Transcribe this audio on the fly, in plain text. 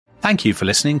Thank you for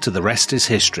listening to The Rest is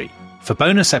History. For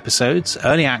bonus episodes,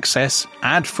 early access,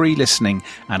 ad-free listening,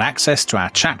 and access to our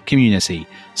chat community,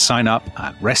 sign up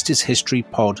at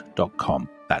restishistorypod.com.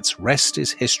 That's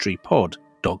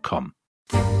restishistorypod.com.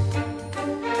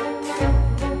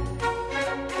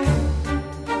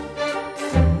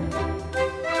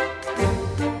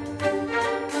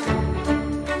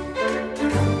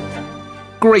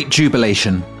 Great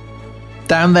jubilation.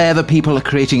 Down there, the people are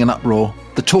creating an uproar.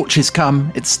 The torches come.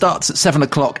 It starts at 7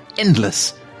 o'clock,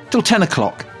 endless, till 10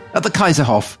 o'clock, at the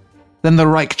Kaiserhof. Then the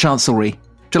Reich Chancellery,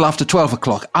 till after 12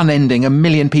 o'clock, unending, 1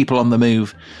 million people on the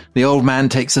move. The old man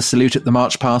takes a salute at the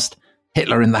march past.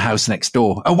 Hitler in the house next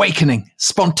door. Awakening,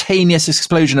 spontaneous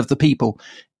explosion of the people.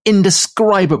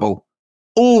 Indescribable.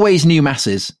 Always new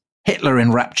masses. Hitler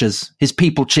in raptures, his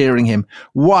people cheering him.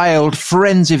 Wild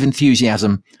frenzy of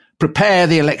enthusiasm. Prepare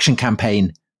the election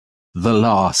campaign. The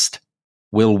last.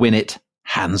 We'll win it,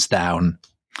 hands down.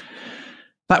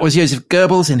 That was Joseph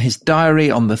Goebbels in his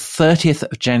diary on the 30th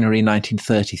of January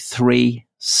 1933,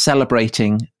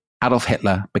 celebrating Adolf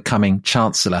Hitler becoming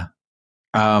Chancellor.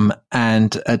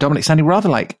 Dominic sounding rather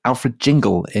like Alfred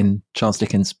Jingle in Charles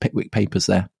Dickens' Pickwick Papers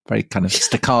there. Very kind of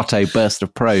staccato burst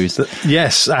of prose.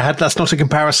 Yes, that's not a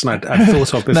comparison I'd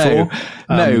thought of before.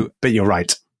 No, but you're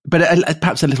right. But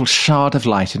perhaps a little shard of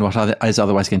light in what is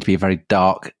otherwise going to be a very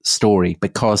dark story,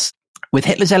 because with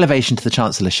Hitler's elevation to the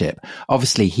chancellorship,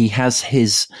 obviously he has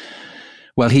he's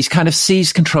kind of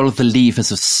seized control of the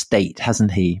levers of state,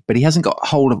 hasn't he? But he hasn't got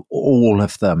hold of all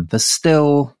of them. There's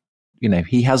still,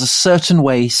 he has a certain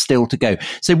way still to go.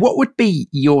 So what would be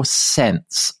your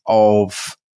sense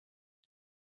of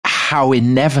how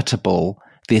inevitable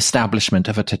the establishment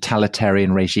of a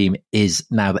totalitarian regime is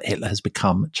now that Hitler has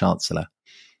become chancellor?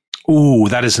 Oh,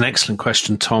 that is an excellent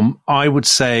question, Tom. I would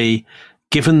say,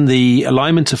 given the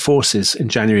alignment of forces in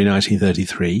January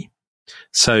 1933,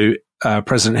 so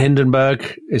President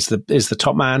Hindenburg is the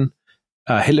top man.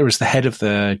 Hitler is the head of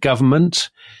the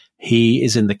government. He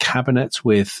is in the cabinet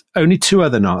with only two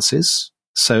other Nazis.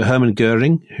 So Hermann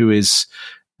Goering, who is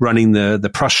running the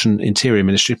Prussian Interior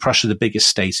Ministry, Prussia, the biggest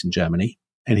state in Germany,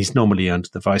 and he's normally under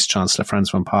the Vice Chancellor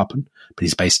Franz von Papen, but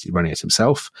he's basically running it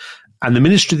himself. And the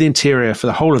Ministry of the Interior for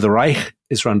the whole of the Reich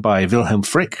is run by Wilhelm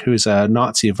Frick, who is a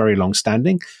Nazi of very long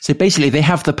standing. So basically they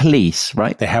have the police,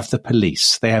 right? They have the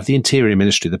police. They have the Interior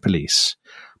Ministry, the police.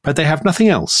 But they have nothing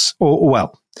else.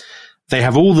 They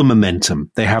have all the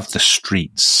momentum. They have the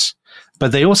streets.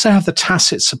 But they also have the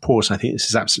tacit support, I think this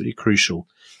is absolutely crucial,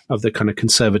 of the kind of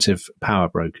conservative power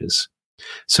brokers.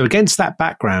 So against that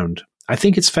background, I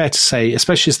think it's fair to say,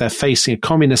 especially as they're facing a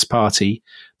communist party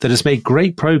that has made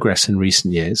great progress in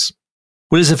recent years,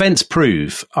 well, as events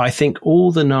prove, I think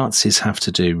all the Nazis have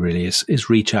to do really is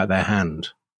reach out their hand,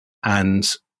 and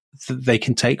they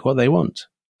can take what they want.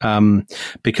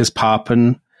 Because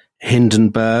Papen,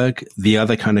 Hindenburg, the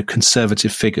other kind of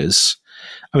conservative figures,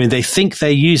 I mean, they think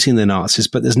they're using the Nazis,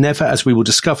 but there's never, as we will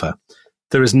discover,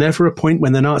 there is never a point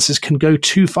when the Nazis can go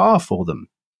too far for them.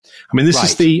 I mean,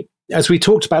 this is as we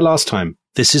talked about last time,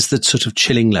 this is the sort of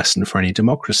chilling lesson for any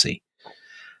democracy.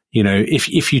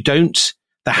 If you don't,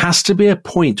 there has to be a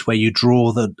point where you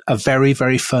draw a very,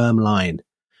 very firm line.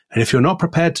 And if you're not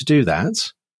prepared to do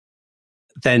that,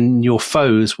 then your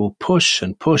foes will push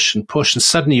and push and push. And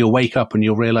suddenly you'll wake up and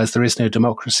you'll realize there is no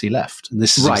democracy left. And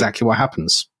this is exactly what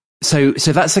happens. So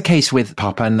that's the case with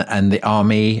Papen and the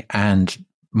army and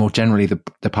more generally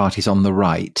the parties on the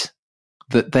right,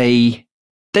 that they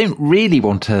don't really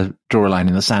want to draw a line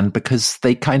in the sand because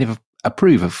they kind of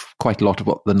approve of quite a lot of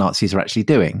what the Nazis are actually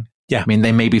doing. Yeah. I mean,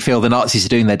 they maybe feel the Nazis are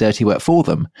doing their dirty work for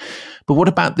them. But what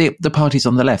about the parties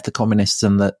on the left, the communists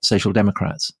and the social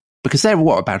democrats? Because they're,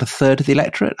 about a third of the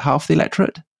electorate, half the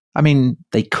electorate? I mean,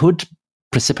 they could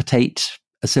precipitate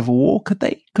a civil war, could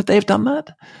they? Could they have done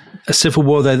that? A civil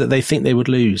war, though, that they think they would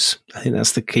lose. I think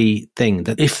that's the key thing,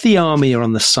 that if the army are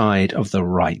on the side of the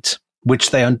right,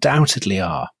 which they undoubtedly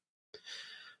are,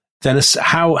 then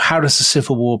how does a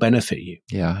civil war benefit you?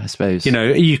 Yeah, I suppose.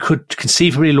 You could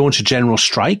conceivably launch a general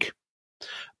strike,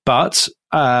 but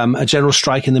a general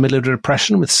strike in the middle of a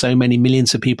depression with so many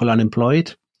millions of people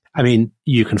unemployed, I mean,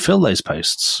 you can fill those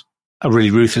posts. A really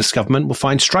ruthless government will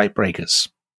find strike breakers.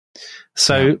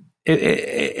 So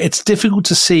it's difficult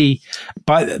to see.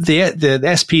 But the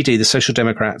SPD, the Social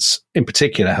Democrats in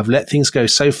particular, have let things go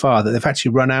so far that they've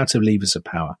actually run out of levers of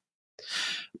power.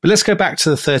 But let's go back to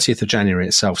the 30th of January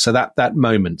itself. So that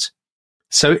moment.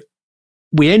 So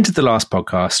we ended the last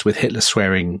podcast with Hitler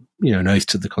swearing, an oath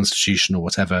to the Constitution or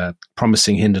whatever,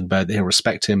 promising Hindenburg that he'll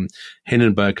respect him,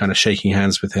 Hindenburg kind of shaking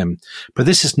hands with him. But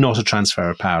this is not a transfer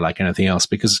of power like anything else,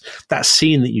 because that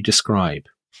scene that you describe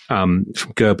from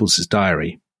Goebbels'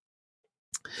 diary,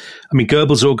 I mean,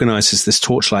 Goebbels organizes this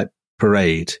torchlight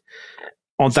parade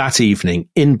on that evening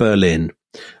in Berlin.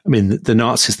 I mean, the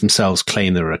Nazis themselves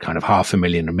claim there are kind of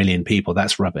 500,000, 1 million people.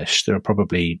 That's rubbish. There are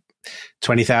probably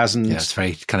 20,000. Yeah, it's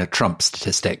very kind of Trump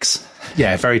statistics.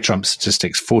 Yeah, very Trump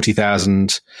statistics,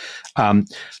 40,000.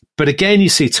 But again, you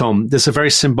see, Tom, there's a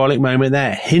very symbolic moment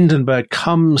there. Hindenburg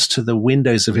comes to the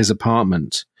windows of his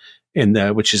apartment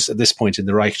which is at this point in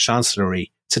the Reich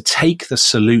Chancellery, to take the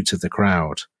salute of the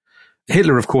crowd.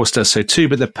 Hitler, of course, does so too,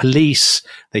 but the police,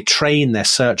 they train their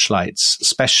searchlights,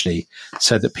 especially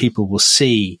so that people will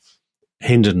see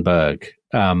Hindenburg.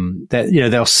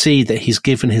 They'll see that he's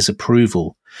given his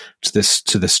approval to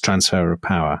this transfer of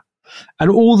power. And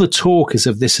all the talk is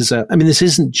of this this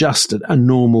isn't just a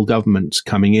normal government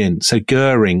coming in. So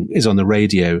Goering is on the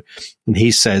radio and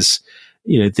he says,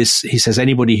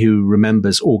 anybody who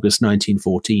remembers August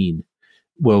 1914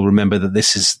 will remember that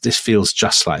this feels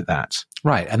just like that.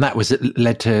 Right. And that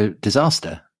led to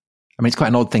disaster. I mean, it's quite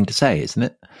an odd thing to say, isn't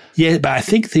it? Yeah, but I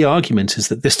think the argument is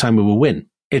that this time we will win.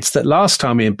 It's that last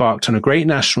time we embarked on a great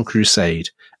national crusade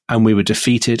and we were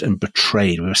defeated and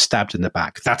betrayed. We were stabbed in the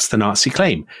back. That's the Nazi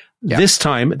claim. Yeah. This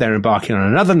time they're embarking on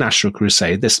another national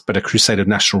crusade, but a crusade of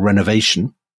national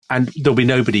renovation. And there'll be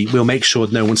nobody. We'll make sure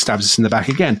no one stabs us in the back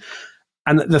again.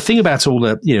 And the thing about all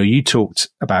the, you talked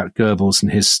about Goebbels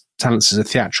and his talents as a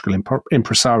theatrical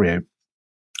impresario.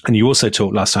 And you also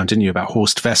talked last time, didn't you, about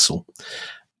Horst Wessel?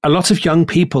 A lot of young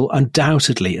people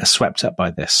undoubtedly are swept up by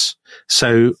this.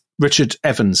 So Richard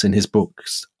Evans, in his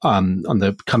books on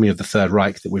the coming of the Third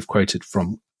Reich that we've quoted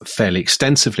from fairly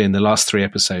extensively in the last 3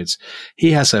 episodes,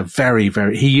 he has a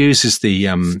he uses the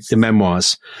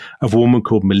memoirs of a woman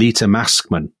called Melita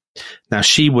Maskman. Now,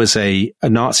 she was a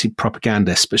Nazi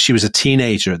propagandist, but she was a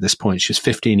teenager at this point. She was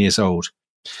 15 years old.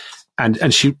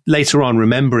 And she later on,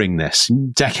 remembering this,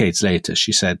 decades later,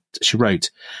 she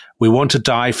wrote, "We want to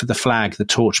die for the flag the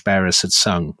torchbearers had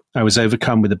sung. I was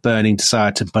overcome with a burning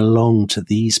desire to belong to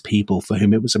these people for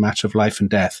whom it was a matter of life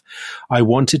and death. I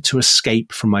wanted to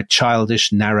escape from my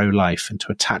childish, narrow life and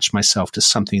to attach myself to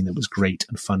something that was great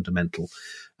and fundamental."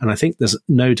 And I think there's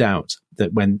no doubt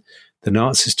that when the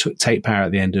Nazis take power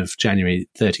at the end of January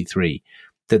 1933,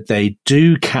 that they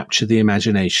do capture the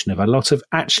imagination of a lot of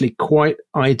actually quite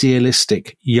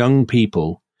idealistic young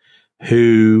people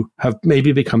who have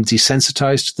maybe become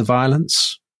desensitized to the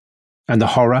violence and the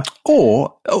horror.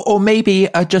 Or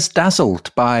maybe are just dazzled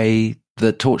by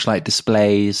the torchlight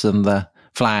displays and the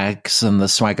flags and the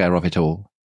swagger of it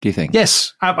all. Do you think?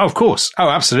 Yes, of course. Oh,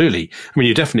 absolutely. I mean,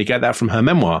 you definitely get that from her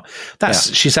memoir.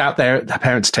 She's out there, her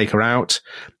parents take her out.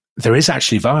 There is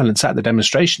actually violence at the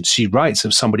demonstration. She writes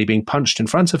of somebody being punched in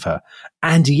front of her.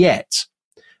 And yet,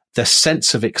 the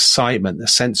sense of excitement, the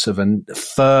sense of a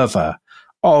fervor,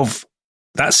 of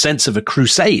that sense of a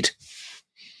crusade.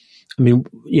 I mean,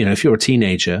 if you're a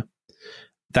teenager,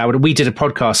 we did a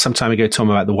podcast some time ago, Tom,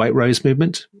 about the White Rose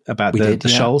movement, about the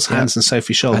Scholls, Hans and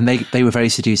Sophie Scholl. And they were very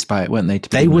seduced by it, weren't they?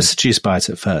 They were seduced by it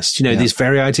at first. These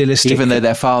very idealistic. Even though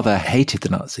their father hated the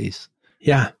Nazis.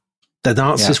 Yeah. The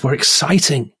Nazis were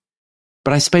exciting.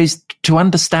 But I suppose to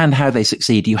understand how they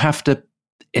succeed, you have to,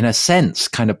 in a sense,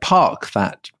 kind of park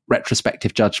that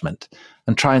retrospective judgment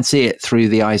and try and see it through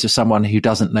the eyes of someone who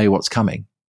doesn't know what's coming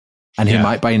and who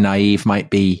might be naive, might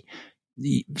be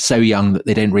so young that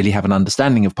they don't really have an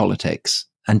understanding of politics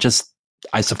and just,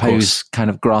 I suppose, kind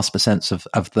of grasp a sense of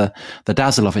the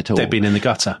dazzle of it all. They've been in the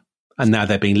gutter and now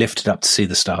they're being lifted up to see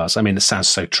the stars. I mean, it sounds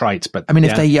so trite, but I mean,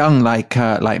 if they're young, like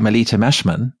Melita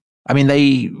Maskman, I mean,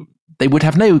 they would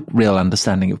have no real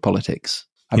understanding of politics.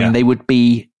 I mean, they would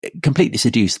be completely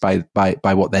seduced by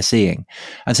what they're seeing.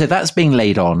 And so that's being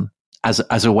laid on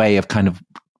as a way of kind of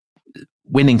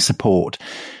winning support.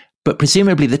 But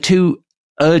presumably the two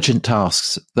urgent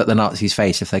tasks that the Nazis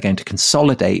face if they're going to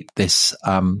consolidate this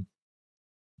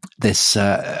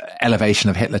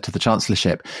elevation of Hitler to the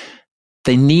chancellorship,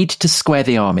 they need to square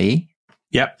the army.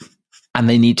 Yep. And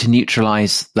they need to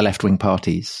neutralize the left-wing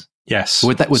parties. Yes.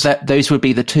 Those would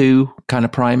be the two kind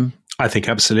of prime? I think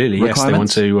absolutely. Yes. They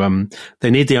want to,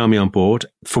 they need the army on board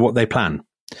for what they plan.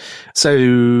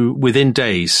 So within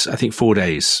days, I think 4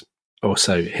 days or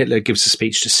so, Hitler gives a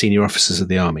speech to senior officers of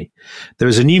the army. There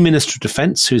is a new Minister of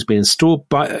Defense who's been installed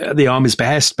by the army's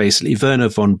behest, basically, Werner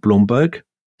von Blomberg.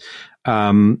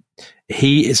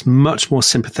 He is much more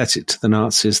sympathetic to the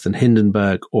Nazis than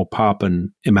Hindenburg or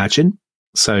Papen imagine.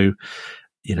 So,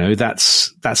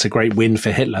 that's a great win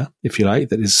for Hitler, if you like.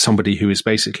 That is somebody who is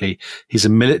basically, he's a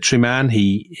military man.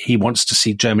 He wants to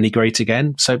see Germany great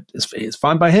again. So it's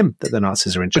fine by him that the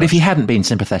Nazis are in charge. But if he hadn't been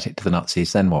sympathetic to the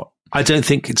Nazis, then what? I don't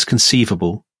think it's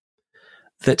conceivable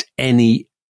that any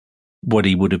what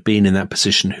he would have been in that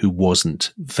position who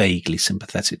wasn't vaguely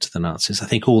sympathetic to the Nazis. I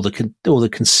think all the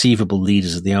conceivable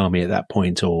leaders of the army at that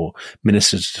point, or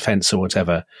ministers of defense or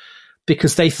whatever,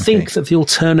 because they think that the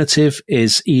alternative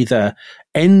is either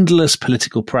endless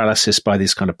political paralysis by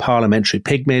these kind of parliamentary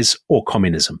pygmies or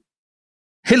communism.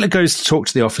 Hitler goes to talk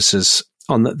to the officers,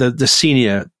 on the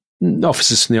senior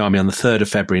officers from the army, on the 3rd of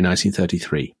February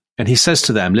 1933. And he says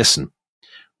to them, listen,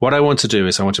 what I want to do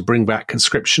is I want to bring back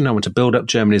conscription. I want to build up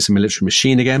Germany as a military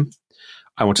machine again.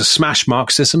 I want to smash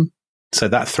Marxism, so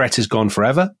that threat is gone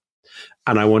forever.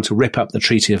 And I want to rip up the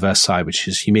Treaty of Versailles, which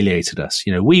has humiliated us.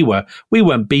 You know, we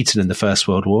weren't beaten in the First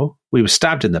World War. We were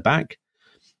stabbed in the back.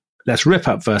 Let's rip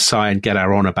up Versailles and get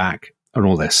our honor back and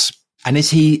all this. And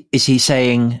is he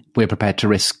saying we're prepared to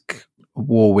risk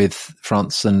war with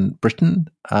France and Britain,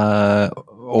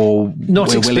 or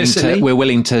not explicitly? We're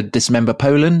willing to dismember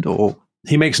Poland? Or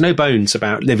he makes no bones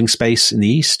about living space in the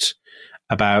East,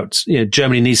 about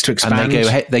Germany needs to expand.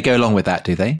 And they go along with that,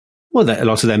 do they? Well, a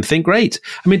lot of them think great.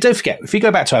 I mean, don't forget, if you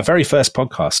go back to our very first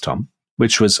podcast, Tom,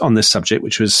 which was on this subject,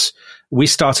 we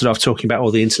started off talking about all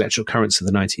the intellectual currents of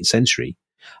the 19th century.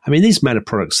 I mean, these men are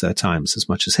products of their times as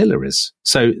much as Hitler is.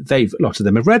 So a lot of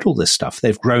them have read all this stuff.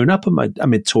 They've grown up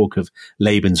amid talk of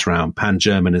Lebensraum,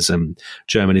 Pan-Germanism,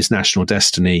 Germany's national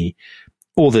destiny,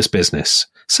 all this business.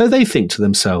 So they think to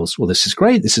themselves, well, this is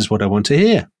great. This is what I want to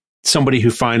hear. Somebody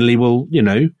who finally will,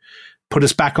 put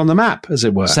us back on the map, as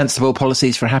it were. Sensible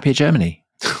policies for a happier Germany.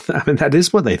 I mean, that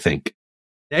is what they think.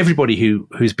 Everybody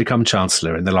who's become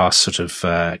Chancellor in the last sort of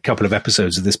couple of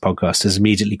episodes of this podcast has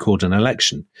immediately called an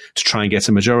election to try and get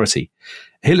a majority.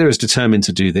 Hitler is determined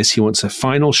to do this. He wants a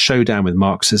final showdown with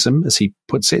Marxism, as he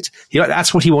puts it.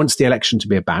 That's what he wants the election to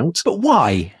be about. But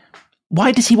why?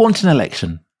 Why does he want an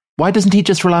election? Why doesn't he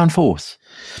just rely on force?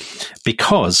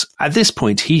 Because at this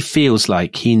point, he feels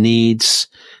like he needs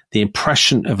the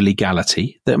impression of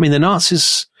legality. The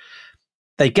Nazis,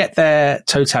 they get their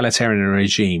totalitarian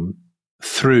regime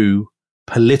through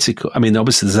political. I mean,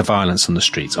 obviously there's a violence on the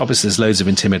streets. Obviously there's loads of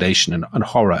intimidation and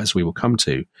horror, as we will come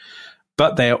to.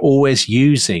 But they are always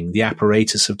using the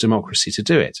apparatus of democracy to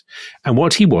do it. And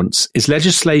what he wants is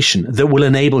legislation that will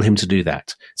enable him to do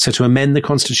that. So to amend the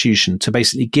constitution to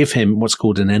basically give him what's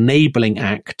called an enabling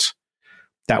act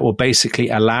that will basically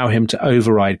allow him to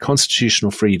override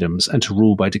constitutional freedoms and to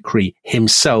rule by decree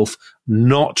himself,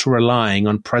 not relying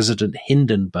on President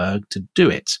Hindenburg to do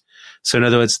it. So in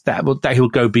other words, that he'll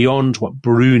go beyond what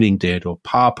Brüning did or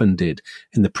Papen did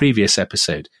in the previous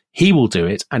episode. He will do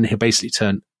it, and he'll basically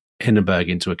turn Hindenburg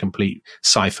into a complete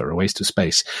cipher, a waste of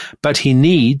space. But he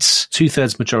needs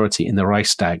 2/3 majority in the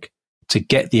Reichstag to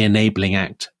get the enabling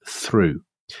act through.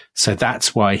 So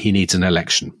that's why he needs an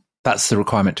election. That's the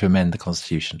requirement to amend the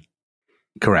constitution.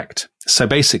 Correct. So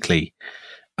basically,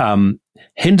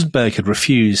 Hindenburg had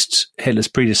refused Hitler's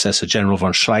predecessor, General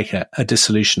von Schleicher, a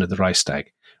dissolution of the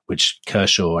Reichstag, which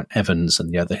Kershaw and Evans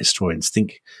and the other historians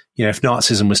think, if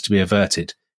Nazism was to be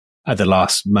averted at the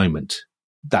last moment,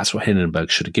 that's what Hindenburg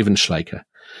should have given Schleicher.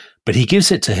 But he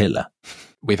gives it to Hitler.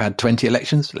 We've had 20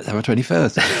 elections. Let's have a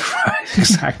 21st. Right,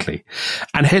 exactly.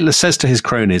 And Hitler says to his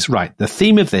cronies, right, the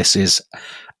theme of this is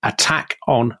attack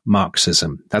on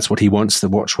Marxism. That's what he wants the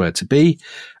watchword to be.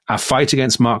 Our fight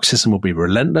against Marxism will be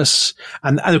relentless.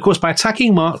 And of course, by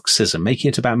attacking Marxism, making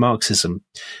it about Marxism,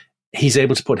 he's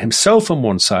able to put himself on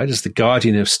one side as the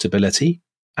guardian of stability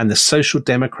and the Social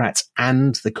Democrats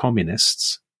and the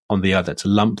Communists on the other, to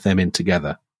lump them in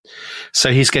together.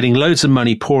 So he's getting loads of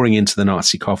money pouring into the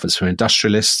Nazi coffers from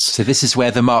industrialists. So this is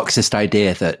where the Marxist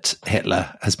idea that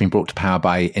Hitler has been brought to power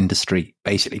by industry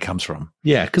basically comes from.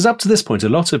 Yeah, because up to this point, a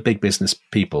lot of big business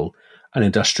people and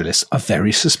industrialists are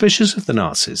very suspicious of the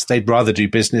Nazis. They'd rather do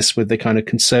business with the kind of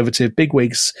conservative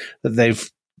bigwigs that they've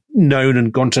known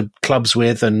and gone to clubs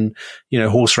with, and,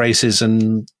 horse races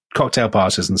and cocktail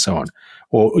parties and so on,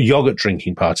 or yogurt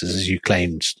drinking parties, as you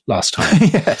claimed last time.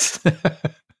 Yes.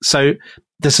 So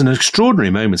there's an extraordinary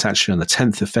moment actually on the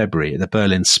 10th of February at the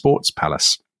Berlin Sports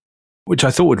Palace, which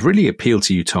I thought would really appeal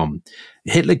to you, Tom.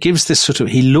 Hitler gives this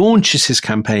he launches his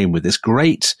campaign with this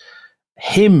great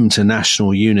hymn to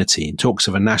national unity and talks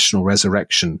of a national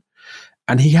resurrection.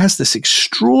 And he has this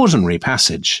extraordinary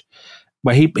passage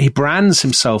where he brands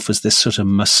himself as this sort of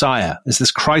Messiah, as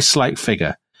this Christ-like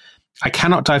figure. I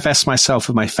cannot divest myself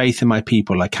of my faith in my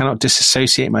people. I cannot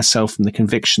disassociate myself from the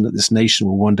conviction that this nation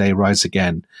will one day rise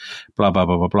again. Blah, blah,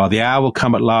 blah, blah, blah. The hour will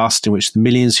come at last in which the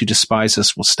millions who despise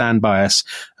us will stand by us,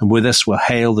 and with us will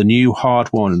hail the new,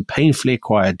 hard-won and painfully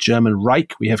acquired German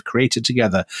Reich we have created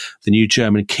together, the new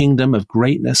German kingdom of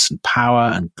greatness and power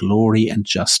and glory and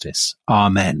justice.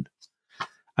 Amen.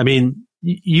 I mean,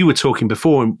 you were talking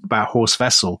before about Horst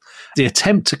Wessel, the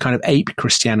attempt to kind of ape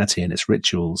Christianity and its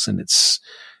rituals and its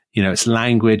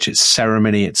language, its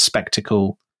ceremony, its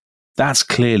spectacle. That's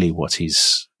clearly what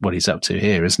he's up to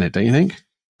here, isn't it? Don't you think?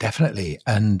 Definitely.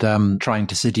 And trying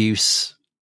to seduce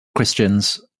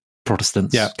Christians,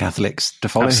 Protestants, Catholics to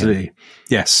follow him.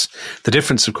 Yes. The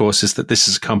difference, of course, is that this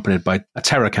is accompanied by a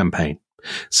terror campaign.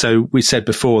 So we said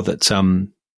before that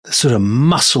the sort of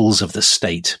muscles of the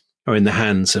state are in the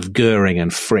hands of Goering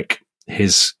and Frick,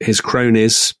 his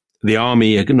cronies. The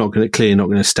army are clearly not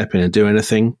going to step in and do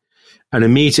anything. And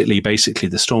immediately, basically,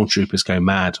 the stormtroopers go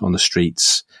mad on the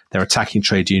streets. They're attacking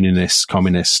trade unionists,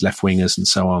 communists, left-wingers, and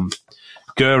so on.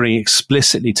 Goering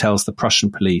explicitly tells the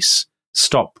Prussian police,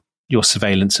 stop your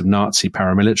surveillance of Nazi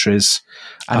paramilitaries.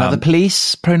 And are the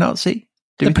police pro-Nazi?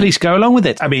 The police go along with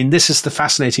it. I mean, this is the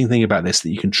fascinating thing about this,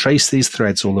 that you can trace these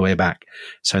threads all the way back.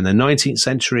 So in the 19th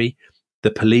century,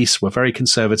 the police were very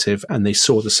conservative and they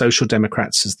saw the Social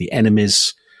Democrats as the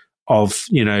enemies of,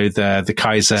 the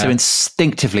Kaiser. So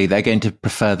instinctively, they're going to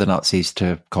prefer the Nazis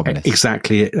to communists.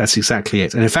 Exactly. That's exactly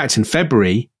it. And in fact,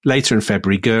 later in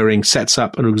February, Goering sets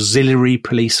up an auxiliary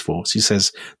police force. He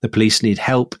says the police need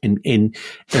help in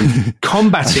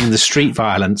combating the street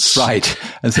violence. Right.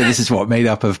 And so this is made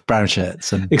up of brown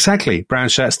shirts. Exactly. Brown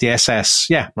shirts, the SS.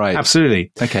 Yeah, right.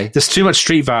 Absolutely. Okay. There's too much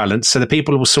street violence, so the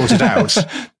people will sort it out.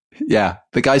 Yeah.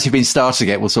 The guys who've been starting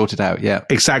it will sort it out. Yeah.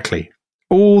 Exactly.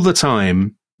 All the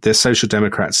time. The Social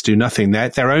Democrats do nothing.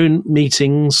 Their own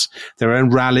meetings, their own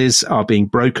rallies are being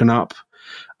broken up.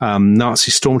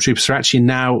 Nazi stormtroopers are actually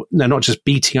now, they're not just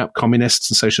beating up communists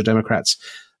and Social Democrats,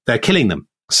 they're killing them.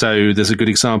 So there's a good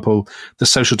example. The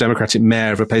Social Democratic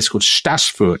mayor of a place called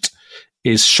Stassfurt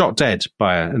is shot dead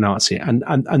by a Nazi and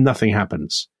nothing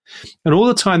happens. And all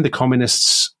the time the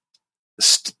communists,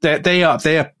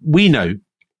 we know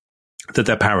that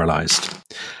they're paralyzed.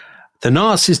 The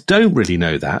Nazis don't really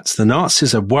know that. The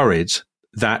Nazis are worried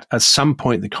that at some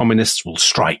point the communists will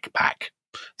strike back.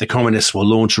 The communists will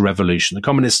launch a revolution. The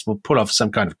communists will pull off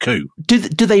some kind of coup. Do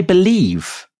they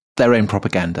believe their own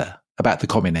propaganda about the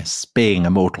communists being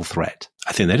a mortal threat?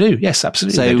 I think they do. Yes,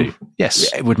 absolutely. So they do.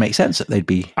 Yes. It would make sense that they'd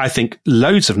be. I think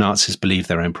loads of Nazis believe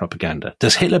their own propaganda.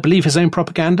 Does Hitler believe his own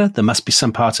propaganda? There must be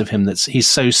some part of him he's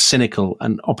so cynical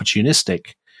and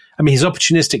opportunistic. I mean, he's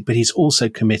opportunistic, but he's also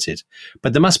committed.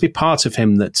 But there must be part of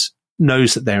him that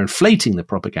knows that they're inflating the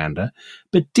propaganda.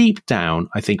 But deep down,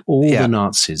 I think all the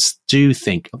Nazis do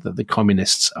think that the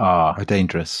communists are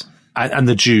dangerous. And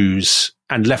the Jews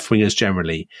and left-wingers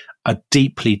generally are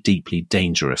deeply, deeply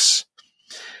dangerous.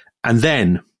 And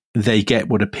then they get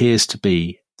what appears to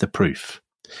be the proof.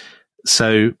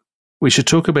 So we should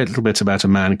talk a little bit about a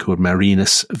man called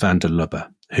Marinus van der Lubbe,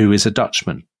 who is a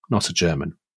Dutchman, not a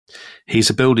German. He's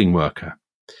a building worker.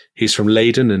 He's from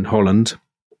Leiden in Holland.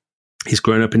 He's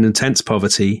grown up in intense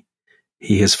poverty.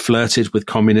 He has flirted with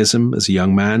communism as a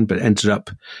young man, but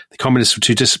the communists were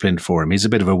too disciplined for him. He's a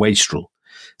bit of a wastrel.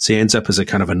 So he ends up as a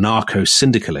kind of a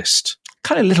narco-syndicalist.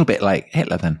 Kind of a little bit like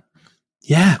Hitler then.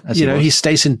 Yeah. He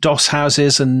stays in DOS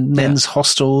houses and men's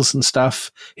hostels and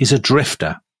stuff. He's a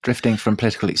drifter. Drifting from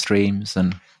political extremes.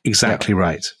 Exactly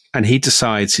right. And he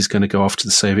decides he's going to go off to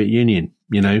the Soviet Union,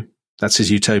 That's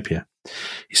his utopia.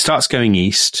 He starts going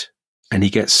east and he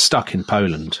gets stuck in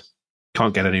Poland.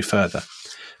 Can't get any further.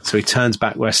 So he turns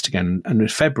back west again. And in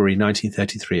February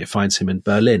 1933, it finds him in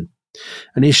Berlin.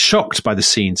 And he's shocked by the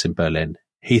scenes in Berlin.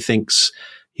 He thinks,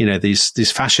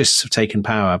 these fascists have taken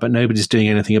power, but nobody's doing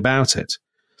anything about it.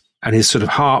 And his sort of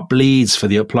heart bleeds for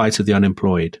the plight of the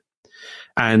unemployed.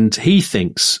 And he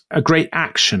thinks a great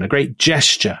action, a great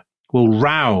gesture will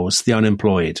rouse the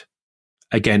unemployed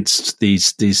against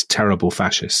these terrible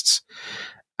fascists.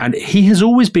 And he has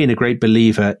always been a great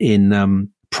believer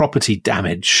in property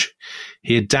damage.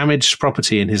 He had damaged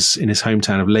property in his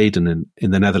hometown of Leiden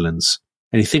in the Netherlands.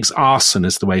 And he thinks arson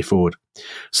is the way forward.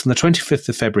 So on the 25th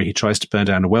of February, he tries to burn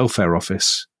down a welfare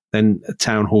office, then a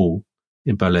town hall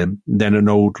in Berlin, then an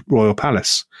old royal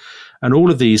palace. And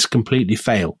all of these completely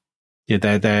fail.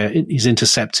 He's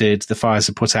intercepted, the fires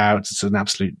are put out, it's an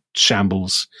absolute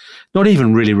shambles, not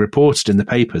even really reported in the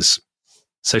papers.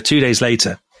 So 2 days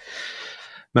later,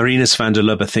 Marinus van der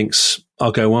Lubbe thinks,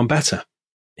 I'll go one better.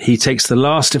 He takes the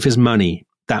last of his money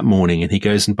that morning and he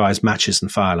goes and buys matches and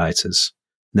firelighters.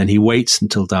 And then he waits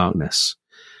until darkness.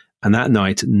 And that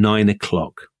night at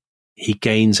 9:00, he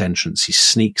gains entrance. He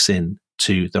sneaks in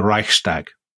to the Reichstag,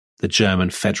 the German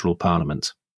federal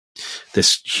parliament.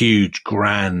 This huge,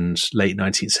 grand, late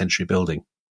 19th century building.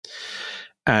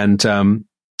 And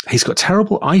he's got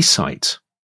terrible eyesight.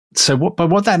 So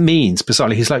what that means,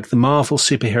 bizarrely, he's like the Marvel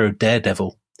superhero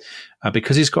Daredevil.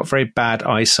 Because he's got very bad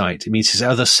eyesight, it means his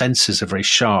other senses are very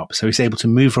sharp, so he's able to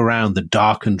move around the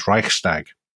darkened Reichstag.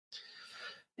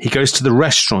 He goes to the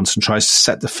restaurants and tries to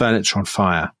set the furniture on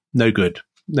fire. No good,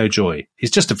 no joy.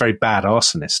 He's just a very bad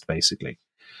arsonist, basically.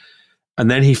 And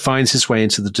then he finds his way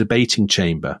into the debating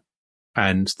chamber,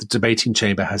 and the debating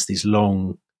chamber has these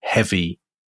long, heavy,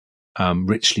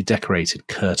 richly decorated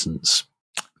curtains.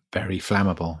 Very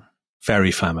flammable.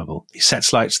 Very flammable. He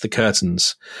sets light to the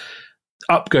curtains.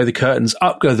 Up go the curtains,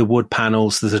 up go the wood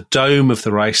panels. There's a dome of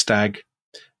the Reichstag,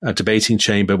 a debating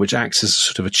chamber, which acts as a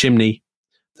sort of a chimney.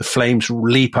 The flames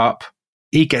leap up.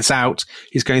 He gets out.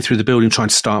 He's going through the building trying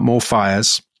to start more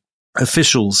fires.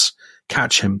 Officials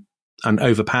catch him and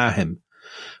overpower him.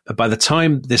 But by the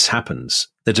time this happens,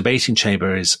 the debating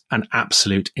chamber is an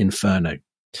absolute inferno.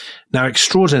 Now,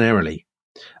 extraordinarily,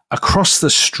 across the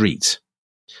street,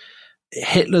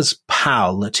 Hitler's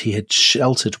pal that he had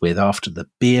sheltered with after the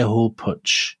beer hall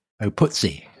putsch. Oh,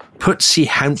 Putzi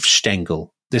Hanfstengel,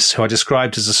 this who I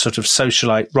described as a sort of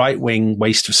socialite, right-wing,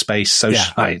 waste of space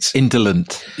socialite. Yeah.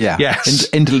 Indolent. Yeah. Yes.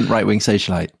 Indolent right-wing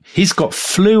socialite. He's got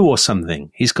flu or something.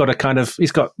 He's got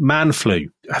man flu,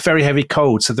 a very heavy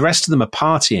cold. So the rest of them are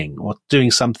partying or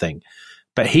doing something,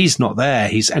 but he's not there.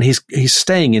 He's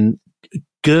staying in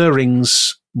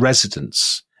Goering's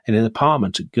residence, in an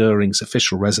apartment at Goering's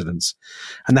official residence.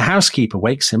 And the housekeeper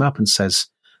wakes him up and says,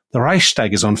 the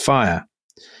Reichstag is on fire.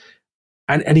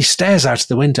 And he stares out of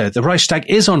the window. The Reichstag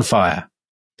is on fire.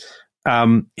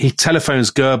 He telephones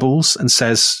Goebbels and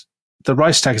says, the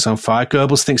Reichstag is on fire.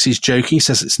 Goebbels thinks he's joking. He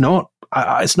says, it's not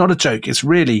a joke. It's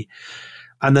really.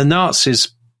 And the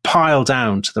Nazis pile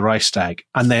down to the Reichstag,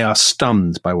 and they are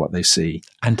stunned by what they see.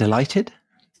 And delighted?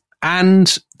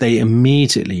 And they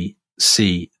immediately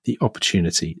see the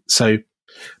opportunity. So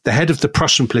the head of the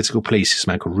Prussian political police is a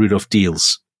man called Rudolf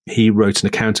Diels. He wrote an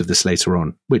account of this later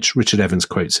on, which Richard Evans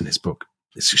quotes in his book.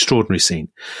 It's an extraordinary scene.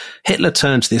 Hitler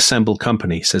turned to the assembled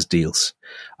company, says Diels.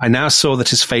 I now saw that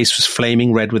his face was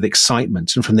flaming red with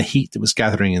excitement and from the heat that was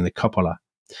gathering in the cupola.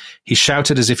 He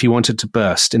shouted as if he wanted to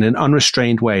burst in an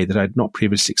unrestrained way that I had not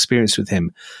previously experienced with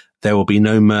him. There will be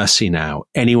no mercy now.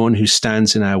 Anyone who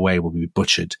stands in our way will be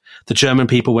butchered. The German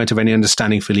people won't have any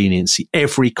understanding for leniency.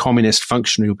 Every communist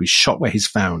functionary will be shot where he's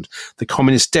found. The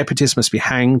communist deputies must be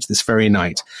hanged this very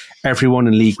night. Everyone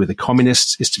in league with the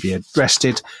communists is to be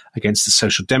arrested against the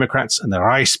Social Democrats and the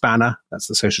Reichsbanner, that's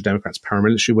the Social Democrats'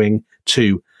 paramilitary wing,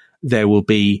 too. There will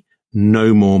be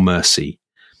no more mercy.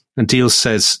 And Diels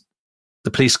says,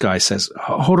 the police guy says,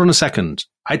 hold on a second.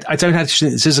 I don't actually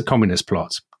think this is a communist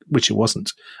plot, which it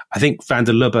wasn't. I think van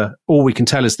der Lubbe, all we can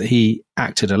tell is that he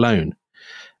acted alone.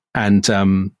 And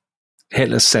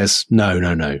Hitler says,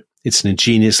 no. It's an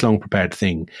ingenious, long-prepared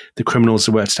thing. The criminals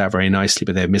have worked it out very nicely,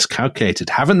 but they've miscalculated.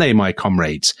 Haven't they, my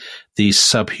comrades? These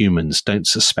subhumans don't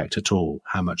suspect at all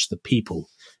how much the people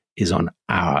is on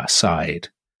our side.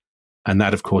 And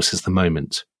that, of course, is the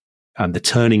moment and the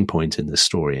turning point in the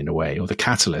story, in a way, or the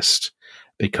catalyst,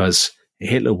 because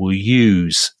Hitler will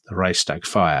use the Reichstag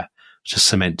fire to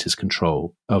cement his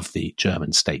control of the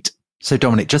German state. So,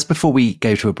 Dominic, just before we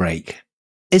go to a break,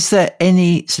 is there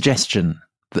any suggestion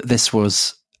that this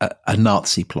was a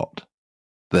Nazi plot?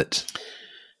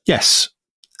 Yes,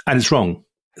 and it's wrong.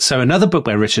 So another book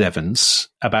by Richard Evans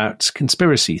about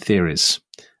conspiracy theories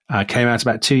came out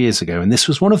about 2 years ago, and this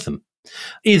was one of them.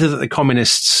 Either that the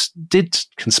communists did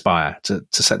conspire to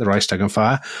set the Reichstag on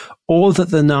fire, or that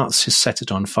the Nazis set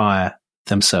it on fire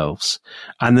themselves.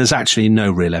 And there's actually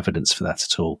no real evidence for that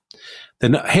at all.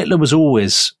 Hitler was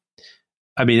always,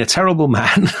 a terrible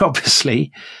man,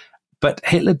 obviously, but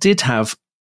Hitler did have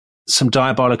some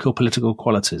diabolical political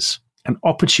qualities, and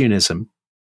opportunism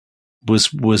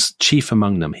was chief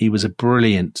among them. He was a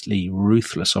brilliantly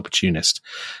ruthless opportunist.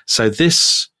 So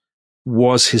this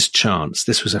was his chance.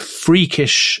 This was a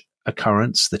freakish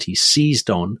occurrence that he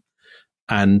seized on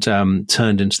and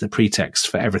turned into the pretext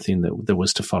for everything that there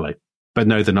was to follow. But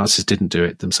no, the Nazis didn't do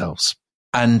it themselves.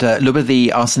 And Lubbe, the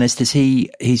arsonist,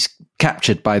 he's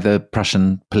captured by the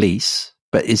Prussian police,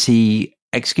 but is he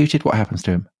executed? What happens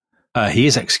to him? He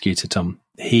is executed, Tom.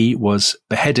 He was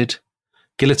beheaded,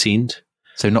 guillotined.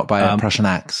 So not by a Prussian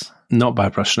axe? Not by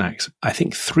a Prussian axe. I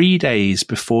think 3 days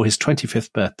before his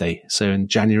 25th birthday, so in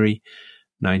January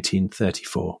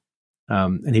 1934.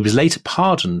 And he was later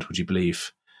pardoned, would you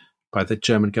believe, by the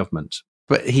German government.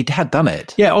 But he had done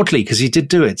it. Yeah, oddly, because he did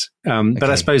do it. But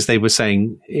I suppose they were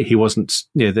saying he wasn't,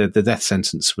 the death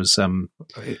sentence was,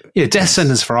 death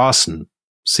sentence for arson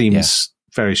seems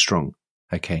very strong.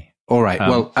 Okay. All right.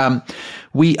 Well,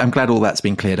 I'm glad all that's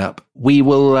been cleared up.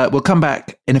 We'll come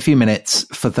back in a few minutes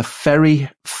for the very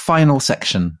final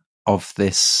section of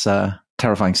this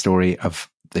terrifying story of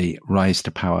the rise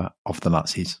to power of the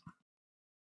Nazis.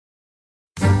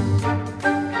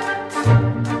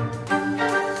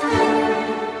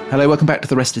 Hello, welcome back to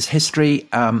The Rest is History.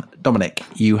 Dominic,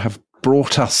 you have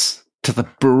brought us to the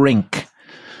brink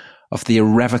of the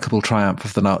irrevocable triumph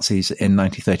of the Nazis in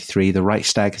 1933. The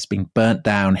Reichstag has been burnt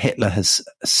down. Hitler has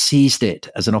seized it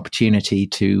as an opportunity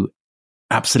to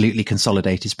absolutely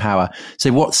consolidate his power.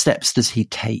 So what steps does he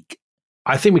take?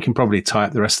 I think we can probably tie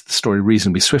up the rest of the story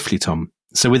reasonably swiftly, Tom.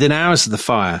 So within hours of the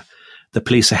fire, the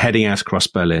police are heading out across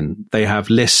Berlin. They have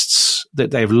lists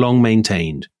that they have long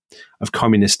maintained of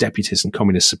communist deputies and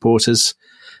communist supporters,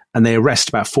 and they arrest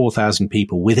about 4,000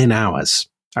 people within hours.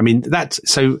 I mean,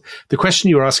 so the question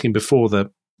you were asking before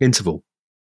the interval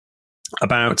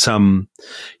about,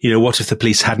 what if the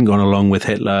police hadn't gone along with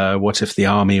Hitler? What if the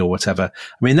army or whatever?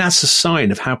 I mean, that's a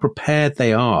sign of how prepared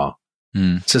they are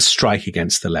to strike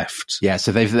against the left. Yeah.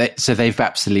 So they've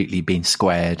absolutely been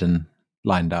squared and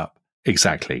lined up.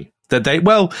 Exactly.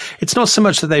 It's not so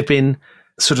much that they've been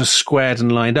sort of squared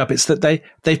and lined up. It's that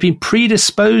they've been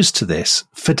predisposed to this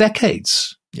for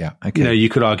decades. Yeah. Okay. You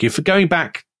could argue for going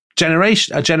back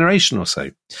a generation or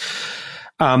so.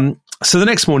 So the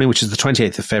next morning, which is the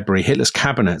 28th of February, Hitler's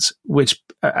cabinet, which,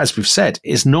 as we've said,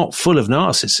 is not full of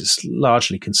Nazis, it's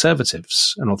largely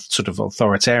conservatives and sort of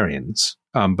authoritarians,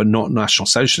 but not National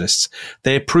Socialists.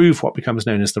 They approve what becomes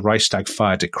known as the Reichstag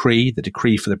Fire Decree, the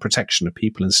decree for the protection of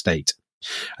people and state.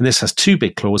 And this has two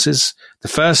big clauses. The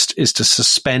first is to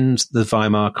suspend the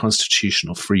Weimar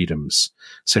constitutional freedoms.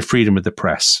 So freedom of the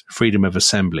press, freedom of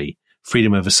assembly,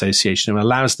 freedom of association, and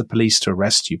allows the police to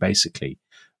arrest you basically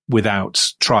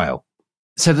without trial.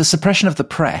 So the suppression of the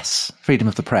press, freedom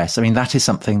of the press, I mean, that is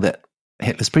something that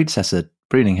Hitler's predecessor,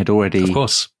 Brüning, had already of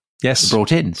course. Yes.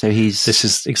 brought in. So this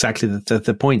is exactly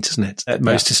the point, isn't it? That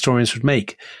most historians would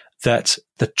make, that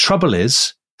the trouble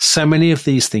is so many of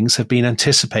these things have been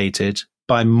anticipated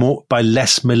by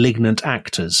less malignant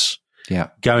actors.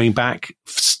 Yeah. Going back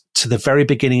to the very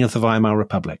beginning of the Weimar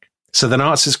Republic. So the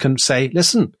Nazis can say,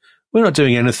 listen, we're not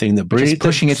doing anything that Brüning... Just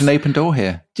pushing it an open door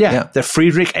here. Yeah, that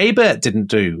Friedrich Ebert didn't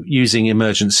do, using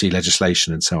emergency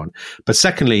legislation and so on. But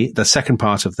secondly, the second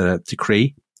part of the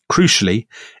decree, crucially,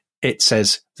 it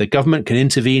says the government can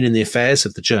intervene in the affairs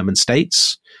of the German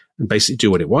states and basically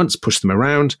do what it wants, push them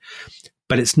around.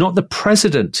 But it's not the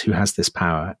president who has this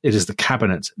power. It is the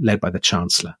cabinet led by the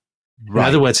chancellor. Right. In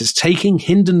other words, it's taking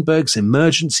Hindenburg's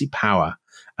emergency power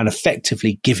and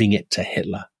effectively giving it to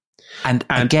Hitler. And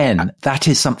again, that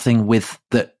is something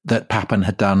that Papen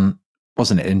had done,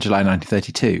 wasn't it, in July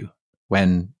 1932,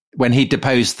 when he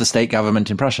deposed the state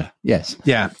government in Prussia? Yes.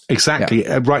 Yeah, exactly.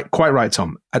 Yeah. Right, quite right,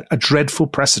 Tom. A dreadful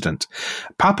precedent.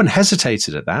 Papen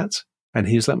hesitated at that, and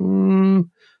he was like,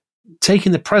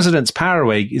 taking the president's power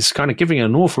away is kind of giving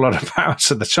an awful lot of power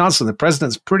to the chancellor. The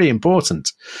president's pretty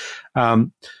important.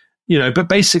 But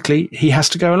basically he has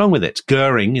to go along with it.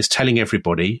 Goering is telling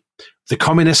everybody,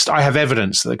 I have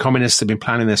evidence that the communists have been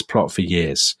planning this plot for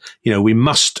years. We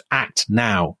must act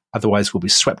now, otherwise we'll be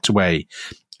swept away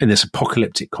in this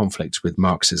apocalyptic conflict with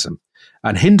Marxism.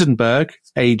 And Hindenburg,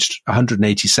 aged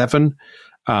 187,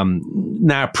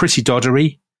 now pretty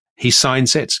doddery, he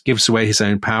signs it, gives away his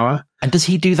own power. And does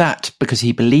he do that because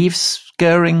he believes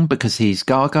Goering, because he's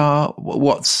Gaga?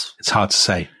 It's hard to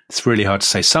say. It's really hard to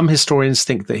say. Some historians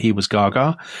think that he was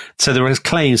Gaga. So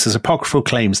there's apocryphal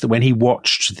claims that when he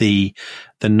watched the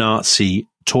Nazi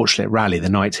torchlit rally the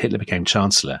night Hitler became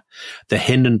chancellor, that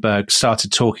Hindenburg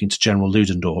started talking to General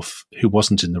Ludendorff, who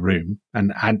wasn't in the room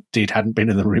and hadn't been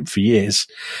in the room for years,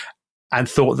 and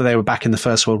thought that they were back in the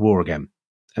First World War again.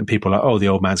 And people are like, oh, the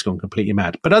old man's gone completely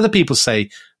mad. But other people say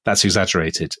that's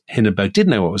exaggerated. Hindenburg did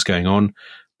know what was going on,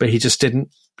 but he just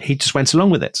went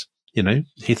along with it.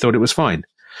 He thought it was fine.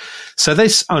 So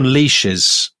this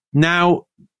unleashes, now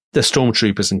the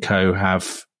stormtroopers and co.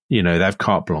 have, they have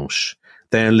carte blanche.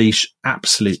 They unleash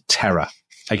absolute terror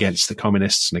against the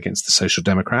communists and against the social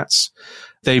democrats.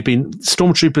 They've been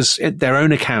stormtroopers at their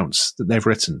own accounts that they've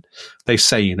written. They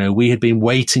say, we had been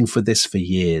waiting for this for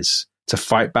years to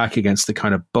fight back against the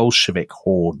kind of Bolshevik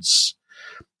hordes.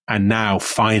 And now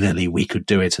finally we could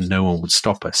do it and no one would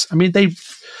stop us. I mean,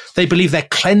 they believe they're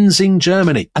cleansing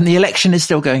Germany. And the election is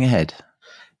still going ahead.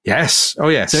 Yes. Oh,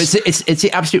 yes. So it's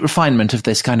the absolute refinement of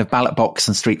this kind of ballot box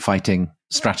and street fighting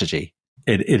strategy.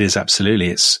 It is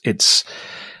absolutely. It's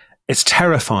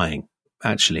terrifying,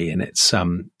 actually, and it's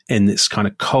in this kind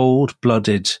of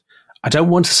cold-blooded. I don't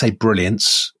want to say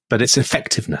brilliance, but it's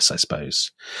effectiveness, I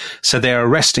suppose. So they're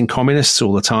arresting communists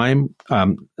all the time,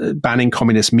 banning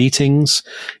communist meetings.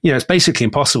 It's basically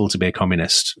impossible to be a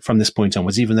communist from this point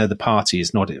onwards, even though the party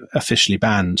is not officially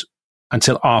banned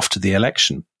until after the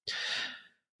election.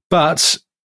 But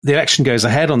the election goes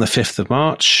ahead on the 5th of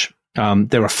March.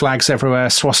 There are flags everywhere,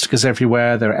 swastikas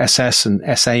everywhere. There are SS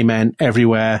and SA men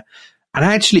everywhere. And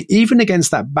actually, even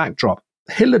against that backdrop,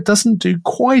 Hitler doesn't do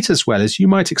quite as well as you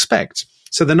might expect.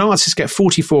 So the Nazis get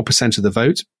 44% of the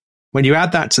vote. When you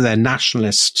add that to their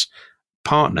nationalist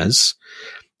partners,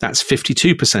 that's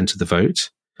 52% of the vote.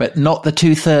 But not the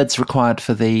 2/3 required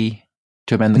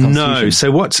to amend the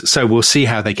Constitution. No. So we'll see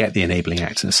how they get the Enabling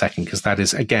Act in a second, because that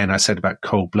is, again, I said about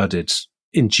cold-blooded,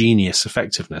 ingenious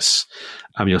effectiveness.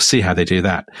 You'll see how they do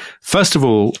that. First of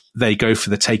all, they go for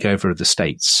the takeover of the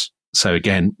states. So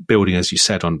again, building, as you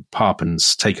said, on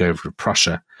Papen's takeover of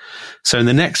Prussia. So in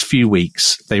the next few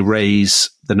weeks, they raise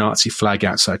the Nazi flag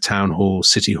outside town halls,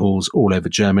 city halls all over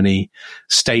Germany.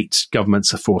 State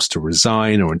governments are forced to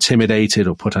resign or intimidated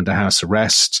or put under house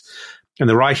arrest. And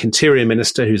the Reich Interior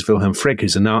Minister, who's Wilhelm Frick,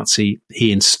 who's a Nazi,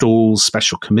 he installs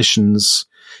special commissions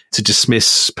to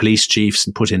dismiss police chiefs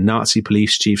and put in Nazi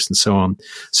police chiefs and so on.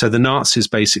 So the Nazis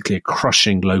basically are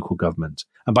crushing local government.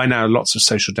 And by now, lots of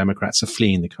social democrats are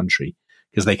fleeing the country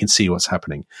because they can see what's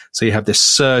happening. So you have this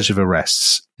surge of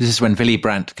arrests. This is when Willy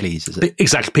Brandt flees, is it?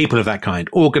 Exactly. People of that kind.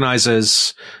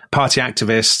 Organizers, party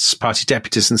activists, party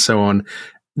deputies, and so on.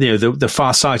 You know, the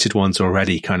far-sighted ones are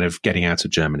already kind of getting out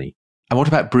of Germany. And what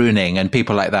about Brüning and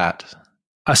people like that?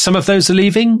 Some of those are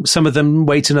leaving. Some of them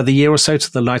wait another year or so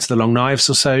to the Night of the Long Knives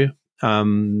or so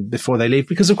before they leave.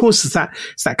 Because, of course, it's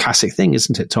that classic thing,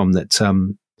 isn't it, Tom, that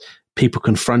people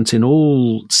confront in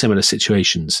all similar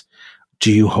situations.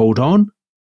 Do you hold on?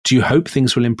 Do you hope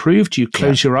things will improve? Do you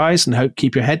close your eyes and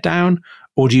keep your head down?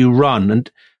 Or do you run?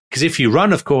 And because if you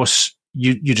run, of course,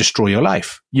 you destroy your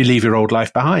life. You leave your old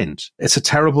life behind. It's a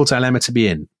terrible dilemma to be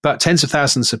in. But tens of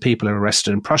thousands of people are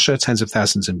arrested in Prussia, tens of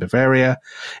thousands in Bavaria.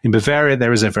 In Bavaria,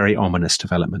 there is a very ominous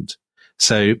development.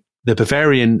 So the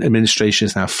Bavarian administration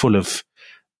is now full of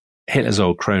Hitler's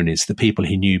old cronies, the people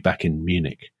he knew back in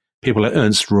Munich. People like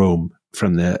Ernst Röhm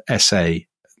from the SA,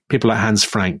 people like Hans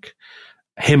Frank,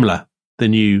 Himmler, the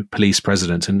new police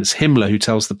president. And it's Himmler who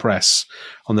tells the press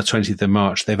on the 20th of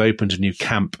March they've opened a new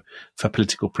camp for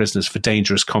political prisoners, for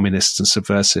dangerous communists and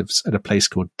subversives at a place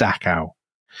called Dachau.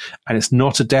 And it's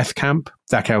not a death camp.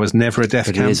 Dachau was never a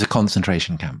death camp. It is a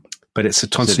concentration camp. But it's a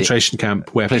concentration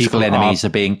camp where political enemies are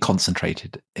being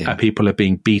concentrated in. People are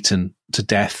being beaten to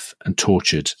death and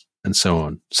tortured and so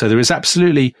on. So there is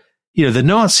absolutely, you know, the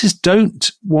Nazis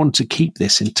don't want to keep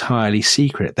this entirely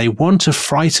secret. They want to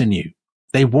frighten you.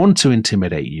 They want to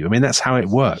intimidate you. I mean, that's how it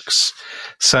works.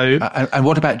 So, and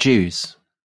what about Jews?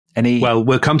 Well,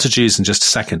 we'll come to Jews in just a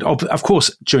second. Of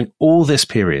course, during all this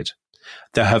period,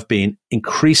 there have been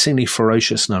increasingly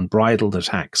ferocious and unbridled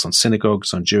attacks on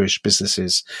synagogues, on Jewish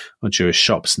businesses, on Jewish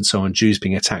shops, and so on, Jews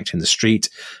being attacked in the street.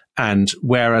 And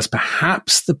whereas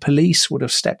perhaps the police would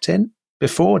have stepped in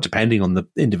before, depending on the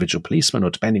individual policeman or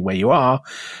depending where you are,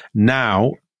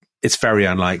 now it's very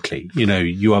unlikely. You know,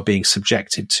 you are being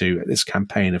subjected to this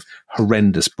campaign of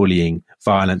horrendous bullying,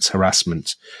 violence,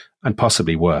 harassment, and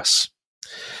possibly worse.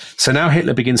 So now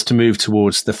Hitler begins to move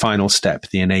towards the final step,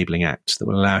 the Enabling Act, that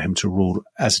will allow him to rule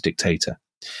as a dictator.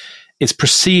 It's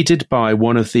preceded by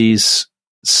one of these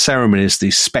ceremonies,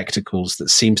 these spectacles that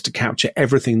seems to capture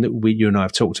everything that you and I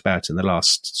have talked about in the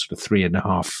last sort of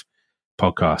 3.5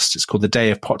 podcasts. It's called the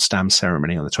Day of Potsdam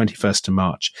ceremony on the 21st of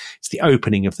March. It's the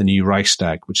opening of the new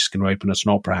Reichstag, which is going to open as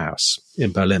an opera house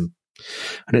in Berlin.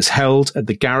 And it's held at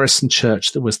the garrison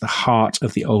church that was the heart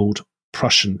of the old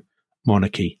Prussian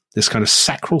monarchy. This kind of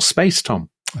sacral space, Tom.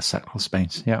 A sacral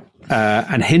space, yeah.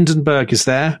 And Hindenburg is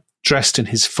there, dressed in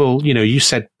his full, you know, you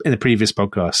said in the previous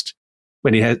podcast,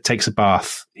 when he takes a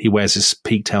bath, he wears his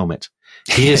peaked helmet.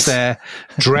 He is there,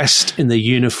 dressed in the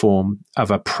uniform of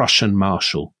a Prussian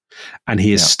marshal. And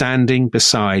he is standing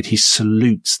beside, he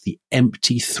salutes the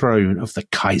empty throne of the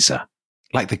Kaiser.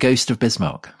 Like the ghost of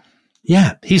Bismarck.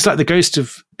 Yeah, he's like the ghost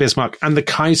of Bismarck, and the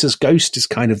Kaiser's ghost is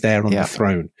kind of there on the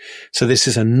throne. So this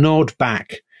is a nod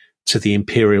back to the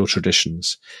imperial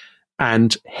traditions.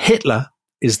 And Hitler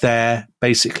is there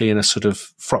basically in a sort of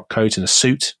frock coat and a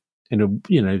suit, in a,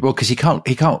 you know. Well, because he can't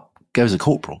go as a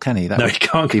corporal, can he? He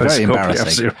can't go as a corporal.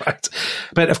 Absolutely right.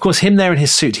 But of course, him there in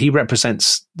his suit, he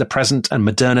represents the present and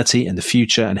modernity and the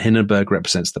future, and Hindenburg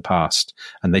represents the past.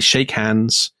 And they shake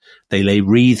hands. They lay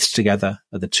wreaths together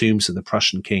at the tombs of the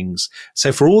Prussian kings.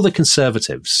 So for all the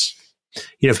conservatives,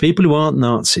 you know, for people who aren't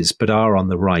Nazis but are on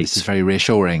the right. This is very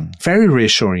reassuring. Very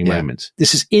reassuring moment.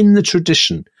 This is in the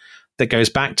tradition that goes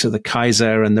back to the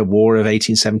Kaiser and the war of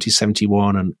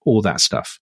 1870-71 and all that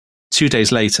stuff. 2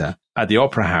 days later, at the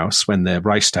Opera House, when the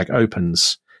Reichstag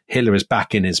opens, Hitler is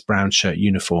back in his brown shirt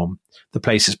uniform. The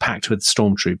place is packed with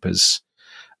stormtroopers.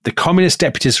 The communist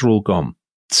deputies are all gone.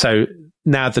 So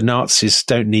now the Nazis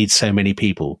don't need so many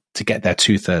people to get their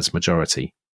 2/3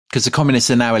 majority. Because the communists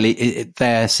are now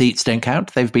their seats don't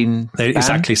count. They've been banned?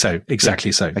 Exactly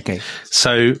so. Okay.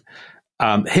 So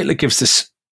Hitler gives this.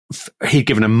 He'd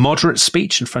given a moderate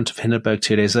speech in front of Hindenburg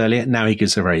 2 days earlier. Now he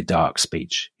gives a very dark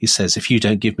speech. He says, "If you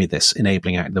don't give me this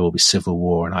enabling act, there will be civil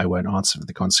war, and I won't answer for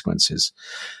the consequences."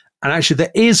 And actually,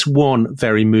 there is one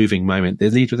very moving moment. The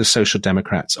leader of the Social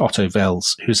Democrats, Otto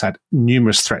Wels, who's had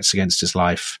numerous threats against his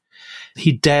life,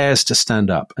 he dares to stand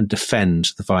up and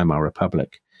defend the Weimar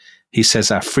Republic. He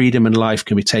says, "Our freedom and life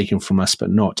can be taken from us,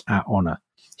 but not our honor."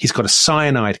 He's got a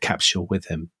cyanide capsule with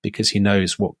him because he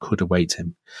knows what could await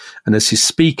him. And as he's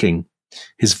speaking,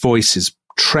 his voice is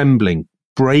trembling,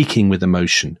 breaking with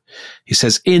emotion. He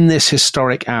says, "In this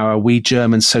historic hour, we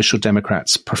German Social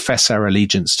Democrats profess our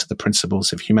allegiance to the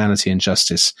principles of humanity and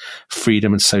justice,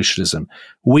 freedom and socialism.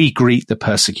 We greet the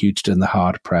persecuted and the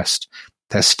hard-pressed.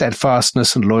 Their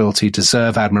steadfastness and loyalty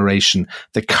deserve admiration.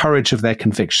 The courage of their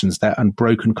convictions, their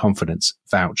unbroken confidence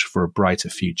vouch for a brighter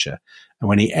future." And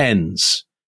when he ends,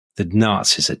 the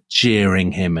Nazis are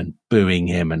jeering him and booing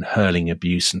him and hurling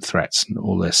abuse and threats and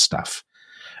all this stuff.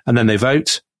 And then they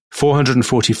vote.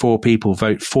 444 people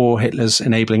vote for Hitler's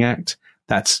enabling act.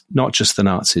 That's not just the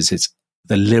Nazis. It's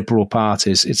the liberal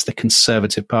parties. It's the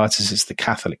conservative parties. It's the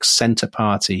Catholic Centre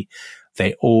Party.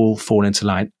 They all fall into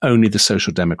line. Only the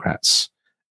Social Democrats,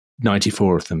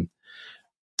 94 of them,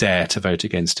 dare to vote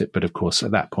against it. But of course,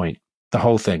 at that point, the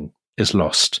whole thing is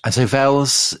lost. And so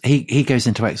Wels, he goes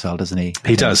into exile, doesn't he?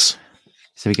 He does.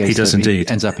 So he does indeed.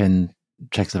 Ends up in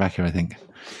Czechoslovakia, I think.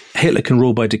 Hitler can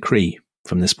rule by decree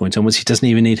from this point onwards. He doesn't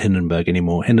even need Hindenburg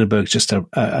anymore. Hindenburg's just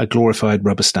a glorified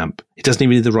rubber stamp. He doesn't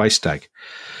even need the Reichstag.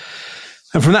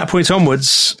 And from that point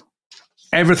onwards,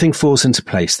 everything falls into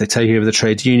place. They take over the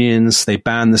trade unions. They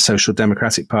ban the Social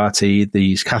Democratic Party.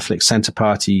 The Catholic Centre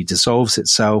Party dissolves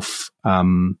itself.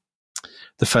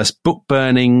 The first book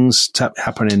burnings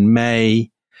happen in May.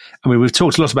 I mean, we've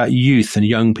talked a lot about youth and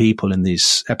young people in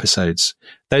these episodes.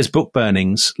 Those book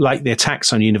burnings, like the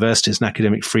attacks on universities and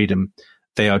academic freedom,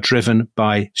 they are driven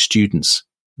by students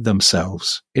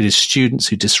themselves. It is students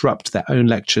who disrupt their own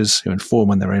lectures, who inform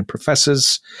on their own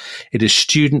professors. It is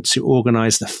students who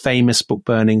organize the famous book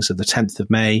burnings of the 10th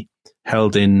of May,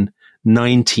 held in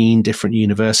 19 different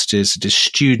universities. It is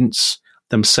students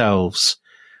themselves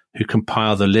who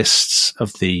compile the lists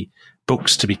of the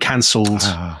books to be cancelled,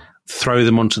 throw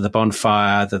them onto the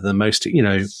bonfire. They're the most,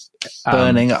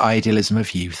 burning idealism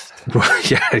of youth.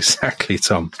 Yeah, exactly,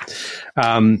 Tom.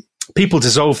 People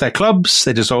dissolve their clubs.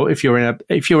 They dissolve. If you're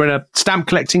in a stamp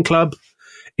collecting club,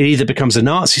 it either becomes a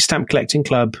Nazi stamp collecting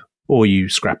club or you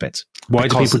scrap it. Why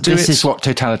do people do it? This is what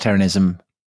totalitarianism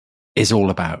is all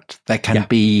about. There can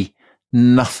be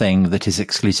nothing that is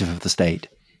exclusive of the state.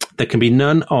 There can be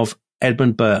none of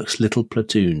Edmund Burke's little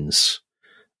platoons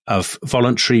of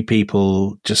voluntary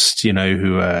people, just,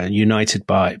 who are united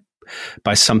by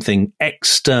something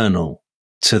external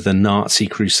to the Nazi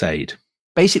crusade.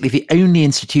 Basically, the only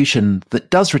institution that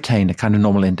does retain a kind of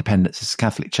normal independence is the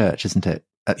Catholic Church, isn't it?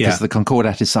 Because the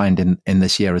Concordat is signed in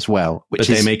this year as well. But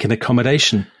they make an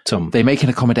accommodation, Tom. They make an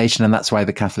accommodation, and that's why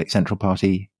the Catholic Central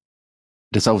Party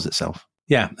dissolves itself.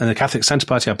 Yeah, and the Catholic Centre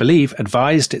Party, I believe,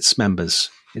 advised its members.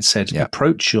 It said,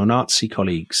 approach your Nazi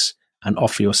colleagues and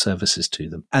offer your services to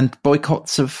them. And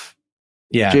boycotts of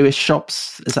Jewish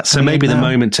shops? Is that so? Maybe the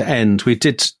moment to end, we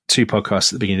did 2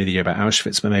 podcasts at the beginning of the year about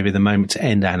Auschwitz, but maybe the moment to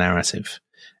end our narrative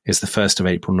is the 1st of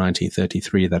April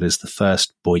 1933. That is the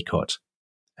first boycott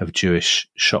of Jewish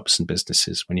shops and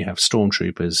businesses, when you have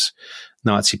stormtroopers,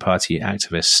 Nazi Party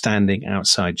activists standing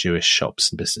outside Jewish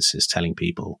shops and businesses telling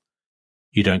people,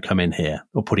 you don't come in here,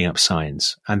 or putting up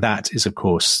signs. And that is, of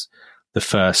course, the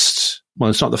first, well,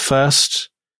 it's not the first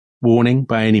warning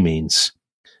by any means,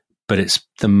 but it's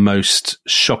the most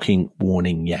shocking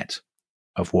warning yet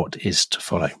of what is to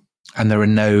follow. And there are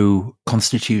no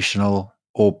constitutional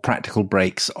or practical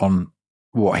breaks on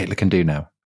what Hitler can do now.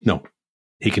 No,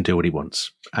 he can do what he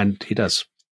wants, and he does.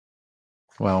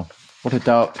 Well, what a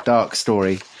dark, dark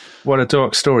story. What a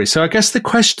dark story. So I guess the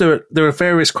question, there are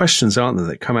various questions, aren't there,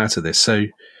 that come out of this. So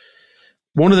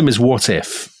one of them is, what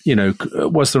if,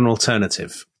 was there an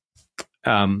alternative?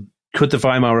 Could the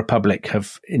Weimar Republic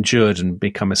have endured and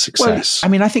become a success? Well,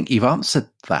 I mean, I think you've answered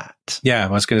that. Yeah,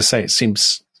 I was going to say, it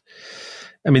seems,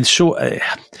 sure,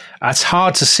 it's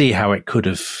hard to see how it could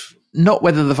have. Not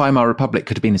whether the Weimar Republic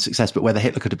could have been a success, but whether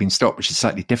Hitler could have been stopped, which is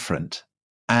slightly different.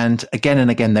 And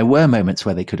again, there were moments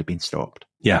where they could have been stopped.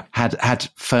 Yeah. Had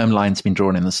firm lines been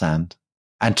drawn in the sand.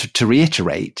 And to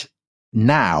reiterate,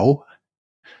 now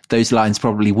those lines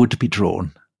probably would be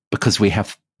drawn, because we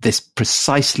have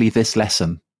precisely this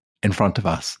lesson in front of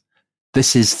us.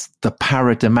 This is the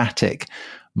paradigmatic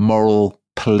moral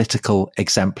political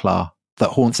exemplar that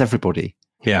haunts everybody.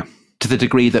 Yeah. To the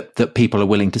degree that people are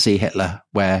willing to see Hitler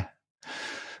where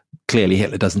clearly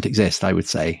Hitler doesn't exist, I would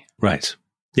say. Right.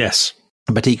 Yes.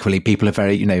 But equally, people are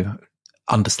very,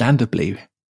 understandably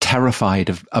terrified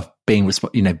of being,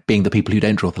 being the people who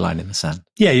don't draw the line in the sand.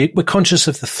 Yeah, we're conscious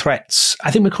of the threats.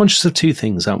 I think we're conscious of two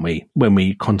things, aren't we, when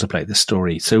we contemplate this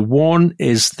story? So one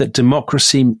is that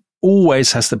democracy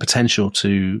always has the potential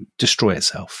to destroy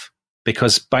itself,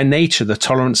 because by nature, the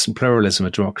tolerance and pluralism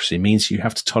of democracy means you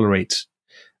have to tolerate,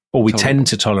 or we tend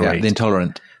to tolerate, the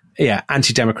intolerant. Yeah,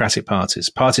 anti-democratic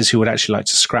parties who would actually like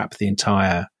to scrap the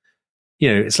entire,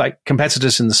 it's like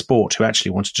competitors in the sport who actually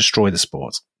want to destroy the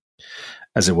sport,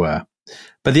 as it were.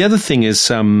 But the other thing is,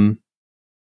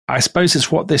 I suppose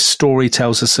it's what this story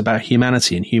tells us about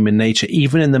humanity and human nature,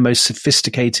 even in the most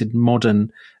sophisticated,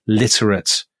 modern,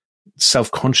 literate,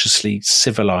 self-consciously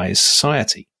civilized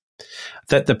society.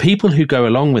 That the people who go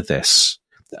along with this,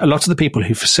 a lot of the people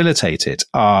who facilitate it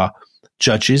are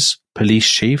judges, police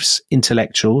chiefs,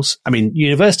 intellectuals,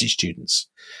 university students,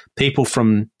 people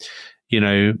from,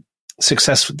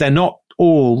 successful. They're not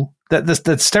all,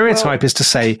 the stereotype is to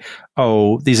say,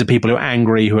 oh, these are people who are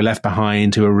angry, who are left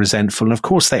behind, who are resentful. And of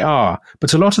course they are.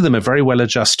 But a lot of them are very well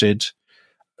adjusted,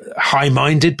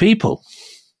 high-minded people.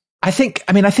 I think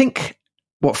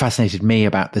what fascinated me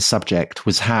about this subject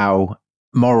was how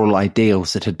moral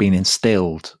ideals that had been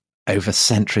instilled over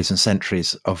centuries and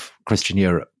centuries of Christian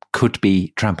Europe could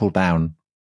be trampled down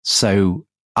so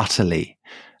utterly.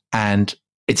 And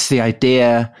it's the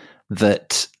idea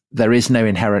that there is no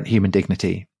inherent human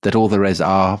dignity, that all there is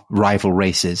are rival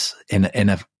races in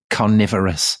a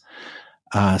carnivorous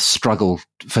struggle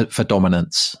for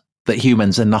dominance, that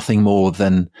humans are nothing more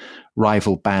than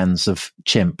rival bands of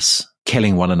chimps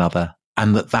killing one another,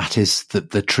 and that is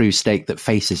the true stake that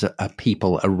faces a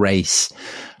people, a race,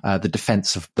 the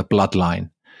defense of the bloodline.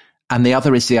 And the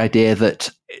other is the idea that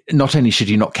not only should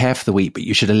you not care for the weak, but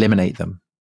you should eliminate them.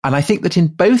 And I think that in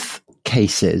both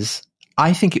cases,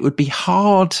 I think it would be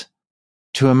hard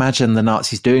to imagine the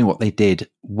Nazis doing what they did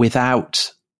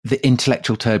without the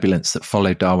intellectual turbulence that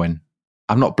followed Darwin.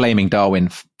 I'm not blaming Darwin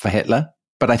for Hitler,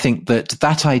 but I think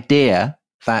that idea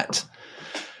that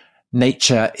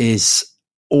nature is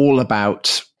all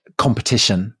about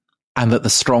competition and that the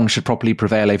strong should properly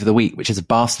prevail over the weak, which is a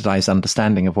bastardized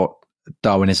understanding of what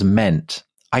Darwinism meant.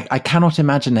 I cannot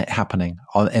imagine it happening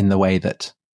in the way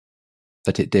that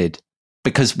it did.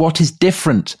 Because what is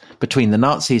different between the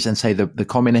Nazis and, say, the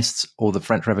communists or the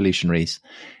French revolutionaries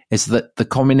is that the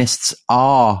communists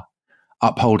are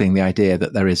upholding the idea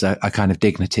that there is a kind of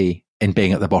dignity in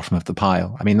being at the bottom of the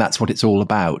pile. That's what it's all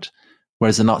about.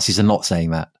 Whereas the Nazis are not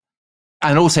saying that.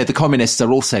 And also the communists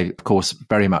are also, of course,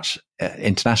 very much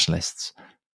internationalists.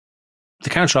 The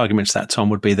counter-argument to that,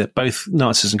 Tom, would be that both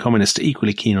Nazis and communists are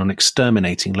equally keen on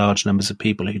exterminating large numbers of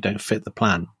people who don't fit the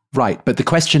plan. Right. But the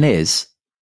question is,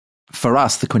 for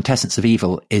us, the quintessence of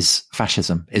evil is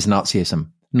fascism, is Nazism,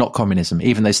 not communism,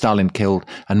 even though Stalin killed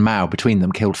and Mao between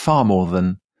them killed far more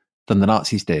than the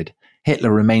Nazis did.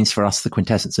 Hitler remains for us the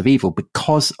quintessence of evil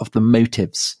because of the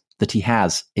motives that he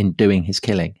has in doing his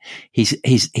killing. He's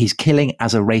killing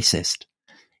as a racist.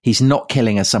 He's not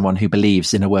killing as someone who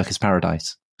believes in a workers'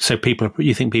 paradise. So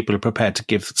you think people are prepared to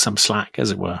give some slack,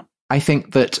 as it were? I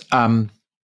think that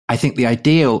the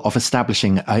ideal of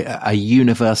establishing a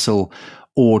universal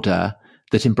order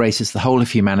that embraces the whole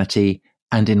of humanity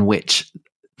and in which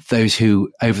those who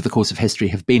over the course of history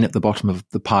have been at the bottom of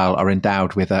the pile are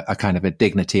endowed with a kind of a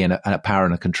dignity and a power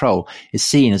and a control is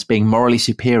seen as being morally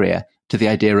superior to the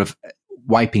idea of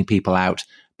wiping people out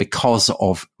because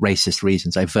of racist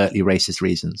reasons, overtly racist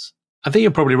reasons. I think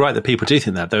you're probably right that people do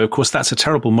think that, though. Of course, that's a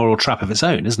terrible moral trap of its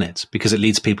own, isn't it? Because it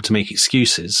leads people to make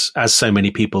excuses, as so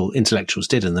many people, intellectuals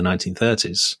did in the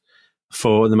 1930s,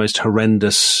 for the most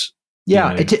horrendous...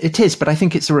 Yeah, it is. But I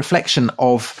think it's a reflection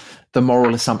of the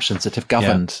moral assumptions that have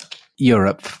governed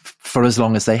Europe for as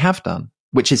long as they have done,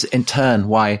 which is in turn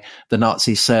why the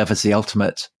Nazis serve as the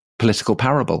ultimate political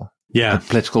parable,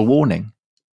 political warning.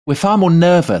 We're far more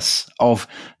nervous of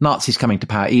Nazis coming to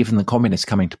power, even than communists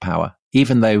coming to power,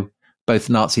 even though both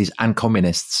Nazis and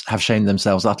communists have shown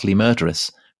themselves utterly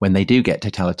murderous when they do get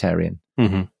totalitarian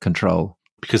control.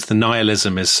 Because the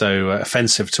nihilism is so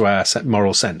offensive to our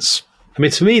moral sense.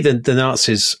 To me, the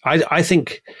Nazis, I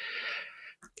think,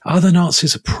 are the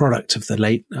Nazis a product of the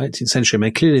late 19th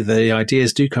century? Clearly the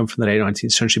ideas do come from the late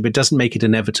 19th century, but it doesn't make it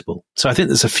inevitable. So I think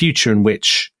there's a future in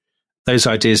which those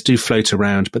ideas do float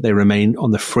around, but they remain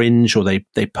on the fringe or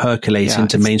they percolate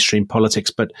into mainstream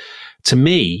politics. But to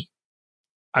me,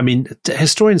 I mean,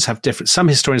 historians have different. Some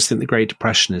historians think the Great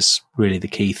Depression is really the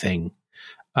key thing.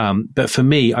 But for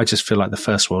me, I just feel like the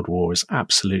First World War is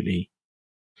absolutely.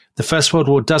 The First World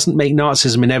War doesn't make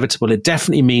Nazism inevitable. It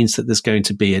definitely means that there's going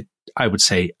to be I would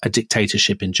say, a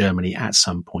dictatorship in Germany at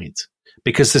some point,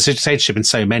 because there's a dictatorship in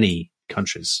so many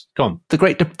countries. Go on. The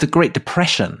Great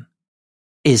Depression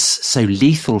is so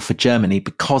lethal for Germany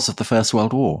because of the First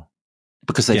World War,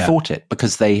 because they fought it,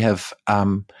 because they have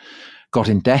got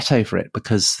in debt over it,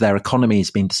 because their economy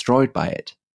has been destroyed by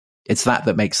it. It's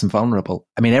that makes them vulnerable.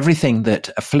 I mean, everything that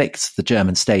afflicts the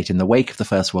German state in the wake of the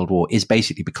First World War is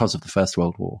basically because of the First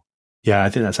World War. Yeah, I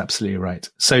think that's absolutely right.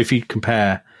 So if you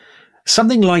compare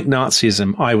something like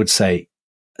Nazism, I would say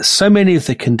so many of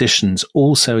the conditions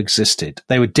also existed.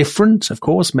 They were different, of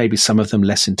course, maybe some of them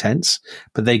less intense,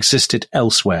 but they existed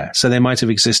elsewhere. So they might have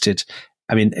existed.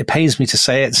 I mean, it pains me to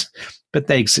say it, but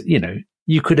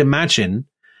you could imagine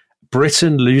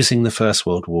Britain losing the First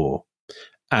World War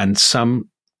and some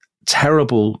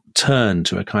terrible turn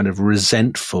to a kind of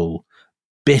resentful,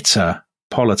 bitter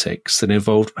politics that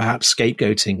involved perhaps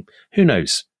scapegoating, who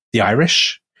knows, the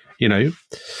Irish,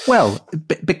 Well,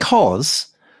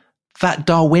 because that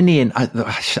Darwinian,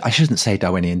 I shouldn't say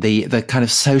Darwinian, the kind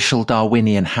of social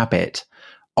Darwinian habit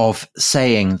of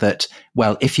saying that,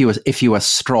 well, if you are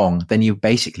strong, then you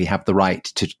basically have the right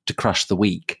to crush the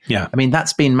weak. Yeah. I mean,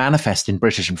 that's been manifest in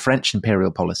British and French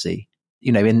imperial policy,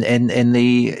 in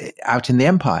the out in the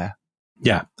empire.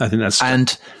 Yeah, I think that's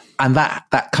and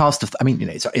that cast of, I mean,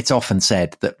 it's often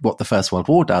said that what the First World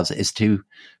War does is to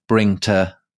bring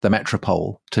to the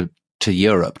metropole, to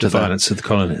Europe, the violence of the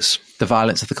colonies. The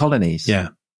violence of the colonies. Yeah.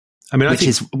 I mean,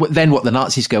 is then what the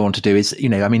Nazis go on to do is,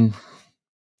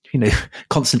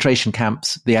 concentration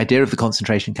camps. The idea of the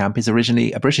concentration camp is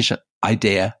originally a British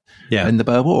idea in the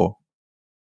Boer War.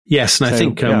 Yes, and I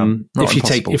think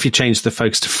if you change the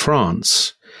focus to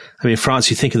France, I mean, France,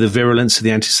 you think of the virulence of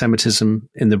the anti-Semitism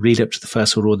in the lead up to the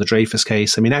First World War, the Dreyfus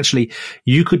case. I mean, actually,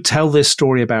 you could tell this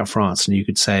story about France and you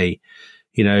could say,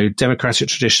 democratic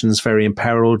traditions very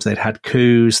imperiled. They'd had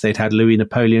coups. They'd had Louis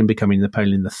Napoleon becoming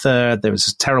Napoleon III. There was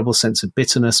a terrible sense of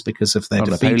bitterness because of their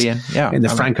defeat in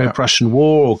the Franco-Prussian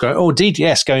War,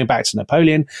 going back to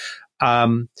Napoleon.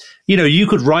 You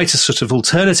could write a sort of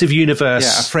alternative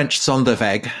universe, a French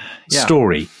Sonderweg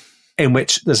story in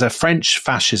which there's a French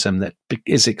fascism that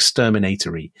is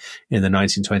exterminatory in the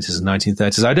 1920s and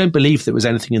 1930s. I don't believe there was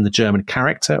anything in the German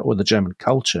character or the German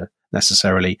culture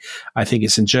necessarily. I think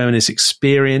it's in Germany's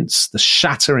experience, the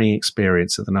shattering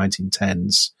experience of the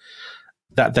 1910s,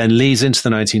 that then leads into the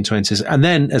 1920s. And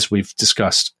then, as we've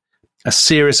discussed, a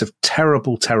series of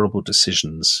terrible, terrible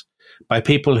decisions by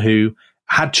people who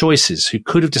had choices, who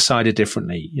could have decided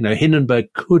differently.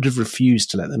 Hindenburg could have refused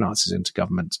to let the Nazis into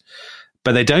government,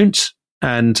 but they don't.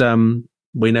 And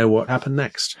we know what happened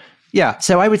next. Yeah.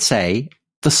 So I would say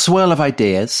the swirl of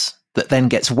ideas that then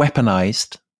gets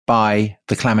weaponized by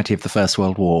the calamity of the First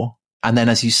World War. And then,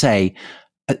 as you say,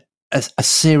 a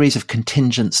series of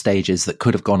contingent stages that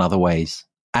could have gone other ways.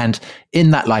 And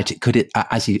in that light, it could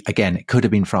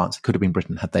have been France, it could have been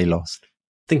Britain had they lost.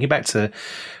 Thinking back to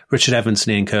Richard Evans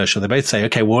and Ian Kershaw, they both say,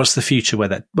 okay, well, what's the future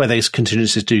where those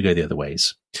contingencies do go the other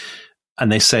ways?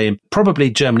 And they say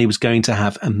probably Germany was going to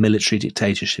have a military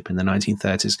dictatorship in the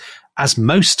 1930s, as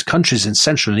most countries in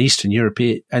Central and Eastern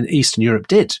Europe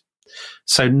did.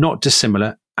 So not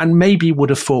dissimilar, and maybe would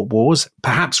have fought wars,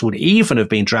 perhaps would even have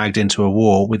been dragged into a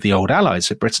war with the old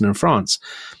allies of Britain and France.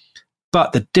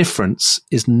 But the difference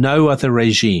is no other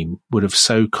regime would have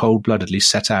so cold-bloodedly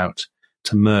set out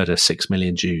to murder 6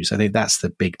 million Jews. I think that's the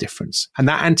big difference. And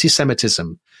that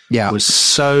anti-Semitism was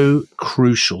so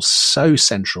crucial, so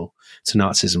central to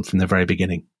Nazism from the very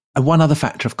beginning. And one other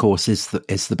factor, of course, is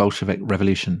the Bolshevik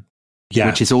Revolution,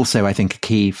 which is also, I think, a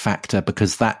key factor,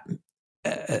 because that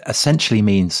essentially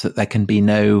means that there can be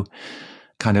no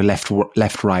kind of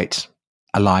left-right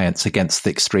alliance against the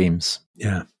extremes.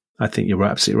 Yeah, I think you're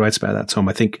absolutely right about that, Tom.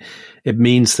 I think it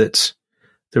means that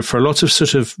for a lot of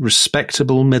sort of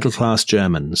respectable middle-class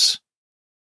Germans,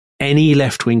 any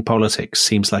left-wing politics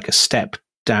seems like a step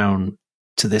down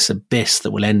to this abyss that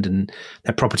will end in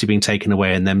their property being taken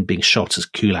away and them being shot as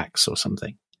kulaks or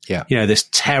something. Yeah. This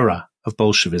terror of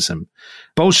Bolshevism.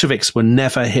 Bolsheviks were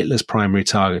never Hitler's primary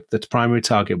target. The primary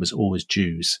target was always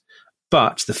Jews.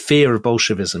 But the fear of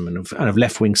Bolshevism and of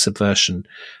left-wing subversion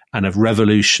and of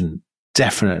revolution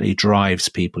definitely drives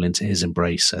people into his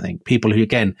embrace, I think. People who,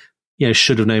 again,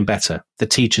 should have known better. The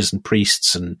teachers and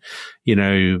priests and,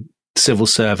 civil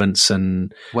servants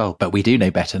and... Well, but we do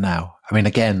know better now. I mean,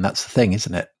 again, that's the thing,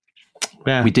 isn't it?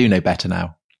 Yeah. We do know better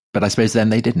now. But I suppose then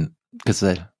they didn't, because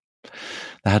there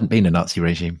hadn't been a Nazi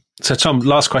regime. So, Tom,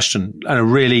 last question, and a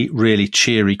really, really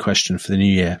cheery question for the new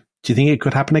year. Do you think it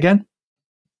could happen again?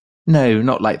 No,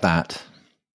 not like that.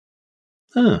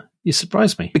 Oh, you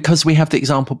surprised me. Because we have the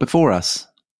example before us.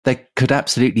 There could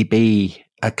absolutely be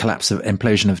a collapse of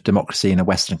implosion of democracy in a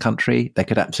Western country. There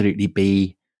could absolutely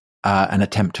be an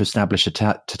attempt to establish a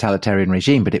totalitarian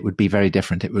regime, but it would be very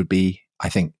different. It would be, I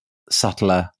think,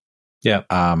 subtler. Yeah.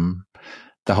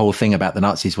 The whole thing about the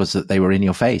Nazis was that they were in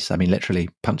your face. I mean, literally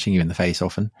punching you in the face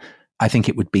often. I think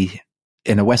it would be,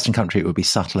 in a Western country, it would be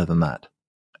subtler than that.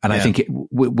 And I think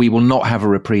we will not have a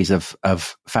reprise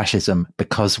of fascism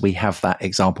because we have that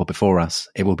example before us.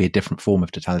 It will be a different form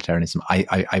of totalitarianism,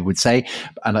 I would say.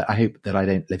 And I hope that I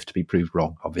don't live to be proved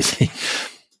wrong, obviously.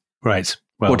 Right.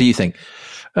 Well, what do you think?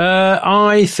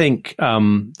 I think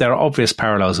there are obvious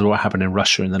parallels with what happened in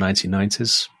Russia in the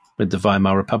 1990s with the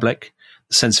Weimar Republic.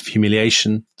 The sense of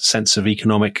humiliation, the sense of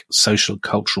economic, social,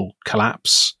 cultural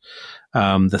collapse,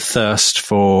 the thirst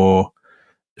for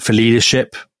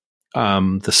leadership,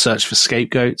 the search for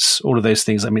scapegoats, all of those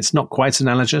things. I mean, it's not quite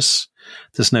analogous.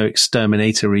 There's no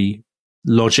exterminatory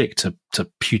logic to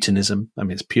Putinism. I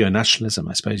mean, it's pure nationalism,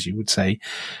 I suppose you would say.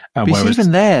 But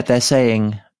even there, they're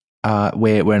saying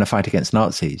we're in a fight against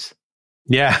Nazis.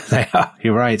 Yeah, they are.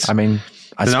 You're right. I mean,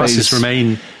 I the suppose Nazis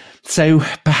remain. So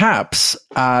perhaps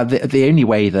the only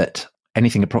way that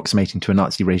anything approximating to a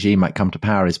Nazi regime might come to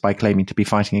power is by claiming to be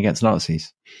fighting against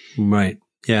Nazis. Right.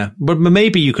 Yeah. But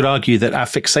maybe you could argue that our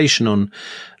fixation on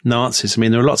Nazis, I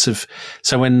mean, there are lots of,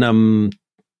 so when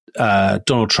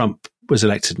Donald Trump was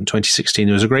elected in 2016,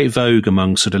 there was a great vogue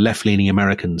among sort of left-leaning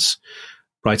Americans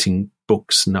writing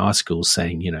books and articles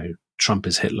saying, you know, Trump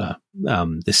is Hitler.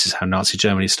 This is how Nazi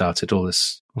Germany started, all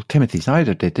this. Well, Timothy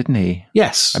Snyder did, didn't he?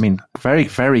 Yes. I mean, very,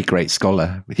 very great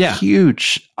scholar with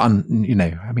huge,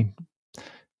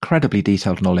 incredibly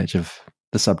detailed knowledge of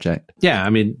the subject. Yeah. I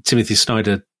mean, Timothy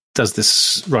Snyder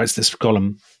writes this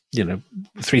column,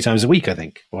 3 times a week, I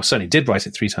think, or certainly did write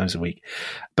it 3 times a week.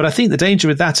 But I think the danger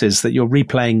with that is that you're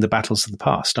replaying the battles of the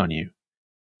past, aren't you?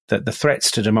 That the threats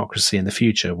to democracy in the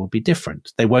future will be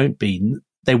different. They won't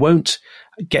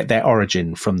get their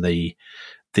origin from the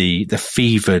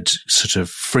fevered sort of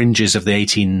fringes of the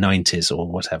 1890s or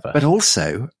whatever. But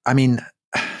also, I mean,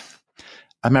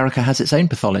 America has its own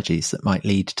pathologies that might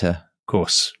lead to. Of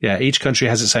course. Yeah. Each country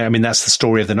has its own. I mean, that's the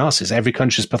story of the Nazis. Every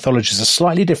country's pathologies are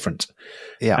slightly different.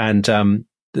 Yeah. And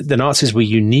the Nazis were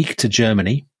unique to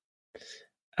Germany.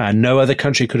 No other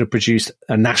country could have produced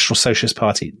a National Socialist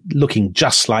Party looking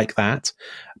just like that.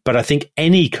 But I think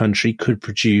any country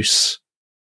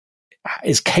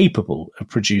is capable of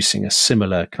producing a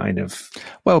similar kind of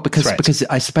because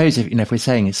I suppose if we're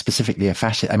saying it's specifically a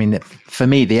fascist, I mean, for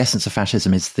me, the essence of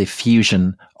fascism is the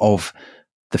fusion of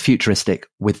the futuristic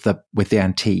with the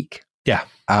antique. Yeah.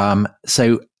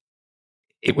 So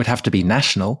it would have to be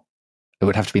national. It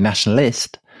would have to be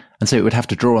nationalist. And so it would have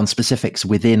to draw on specifics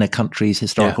within a country's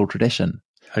historical tradition.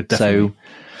 So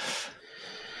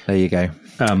there you go.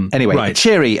 Anyway, right.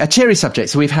 a cheery subject.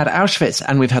 So we've had Auschwitz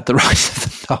and we've had the rise of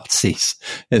the Nazis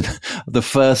in the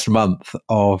first month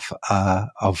of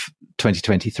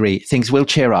 2023. Things will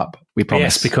cheer up, we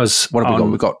promise. Yes, because what have we got?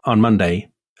 We've got on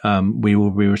Monday, we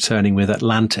will be returning with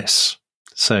Atlantis.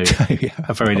 So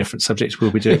a very different subject.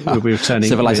 We'll be returning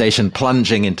civilization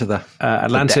plunging into the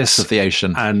Atlantis, the depths of the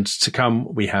ocean. And to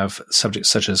come, we have subjects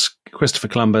such as Christopher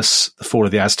Columbus, the fall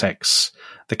of the Aztecs,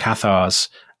 the Cathars,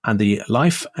 and the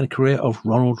life and career of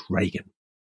Ronald Reagan.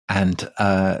 And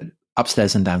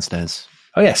upstairs and downstairs.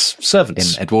 Oh, yes.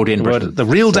 Servants. In Edwardian Britain. The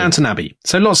real Downton Abbey.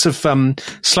 So lots of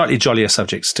slightly jollier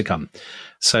subjects to come.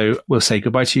 So we'll say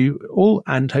goodbye to you all,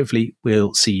 and hopefully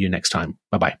we'll see you next time.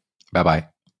 Bye-bye. Bye-bye.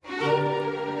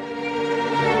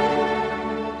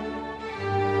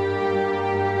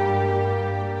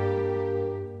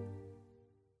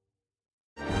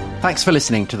 Thanks for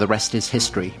listening to The Rest is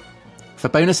History. For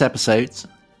bonus episodes,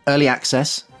 early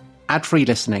access, ad-free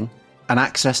listening, and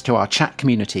access to our chat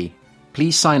community,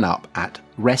 please sign up at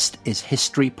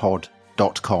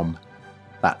restishistorypod.com.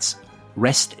 That's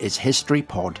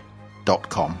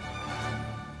restishistorypod.com.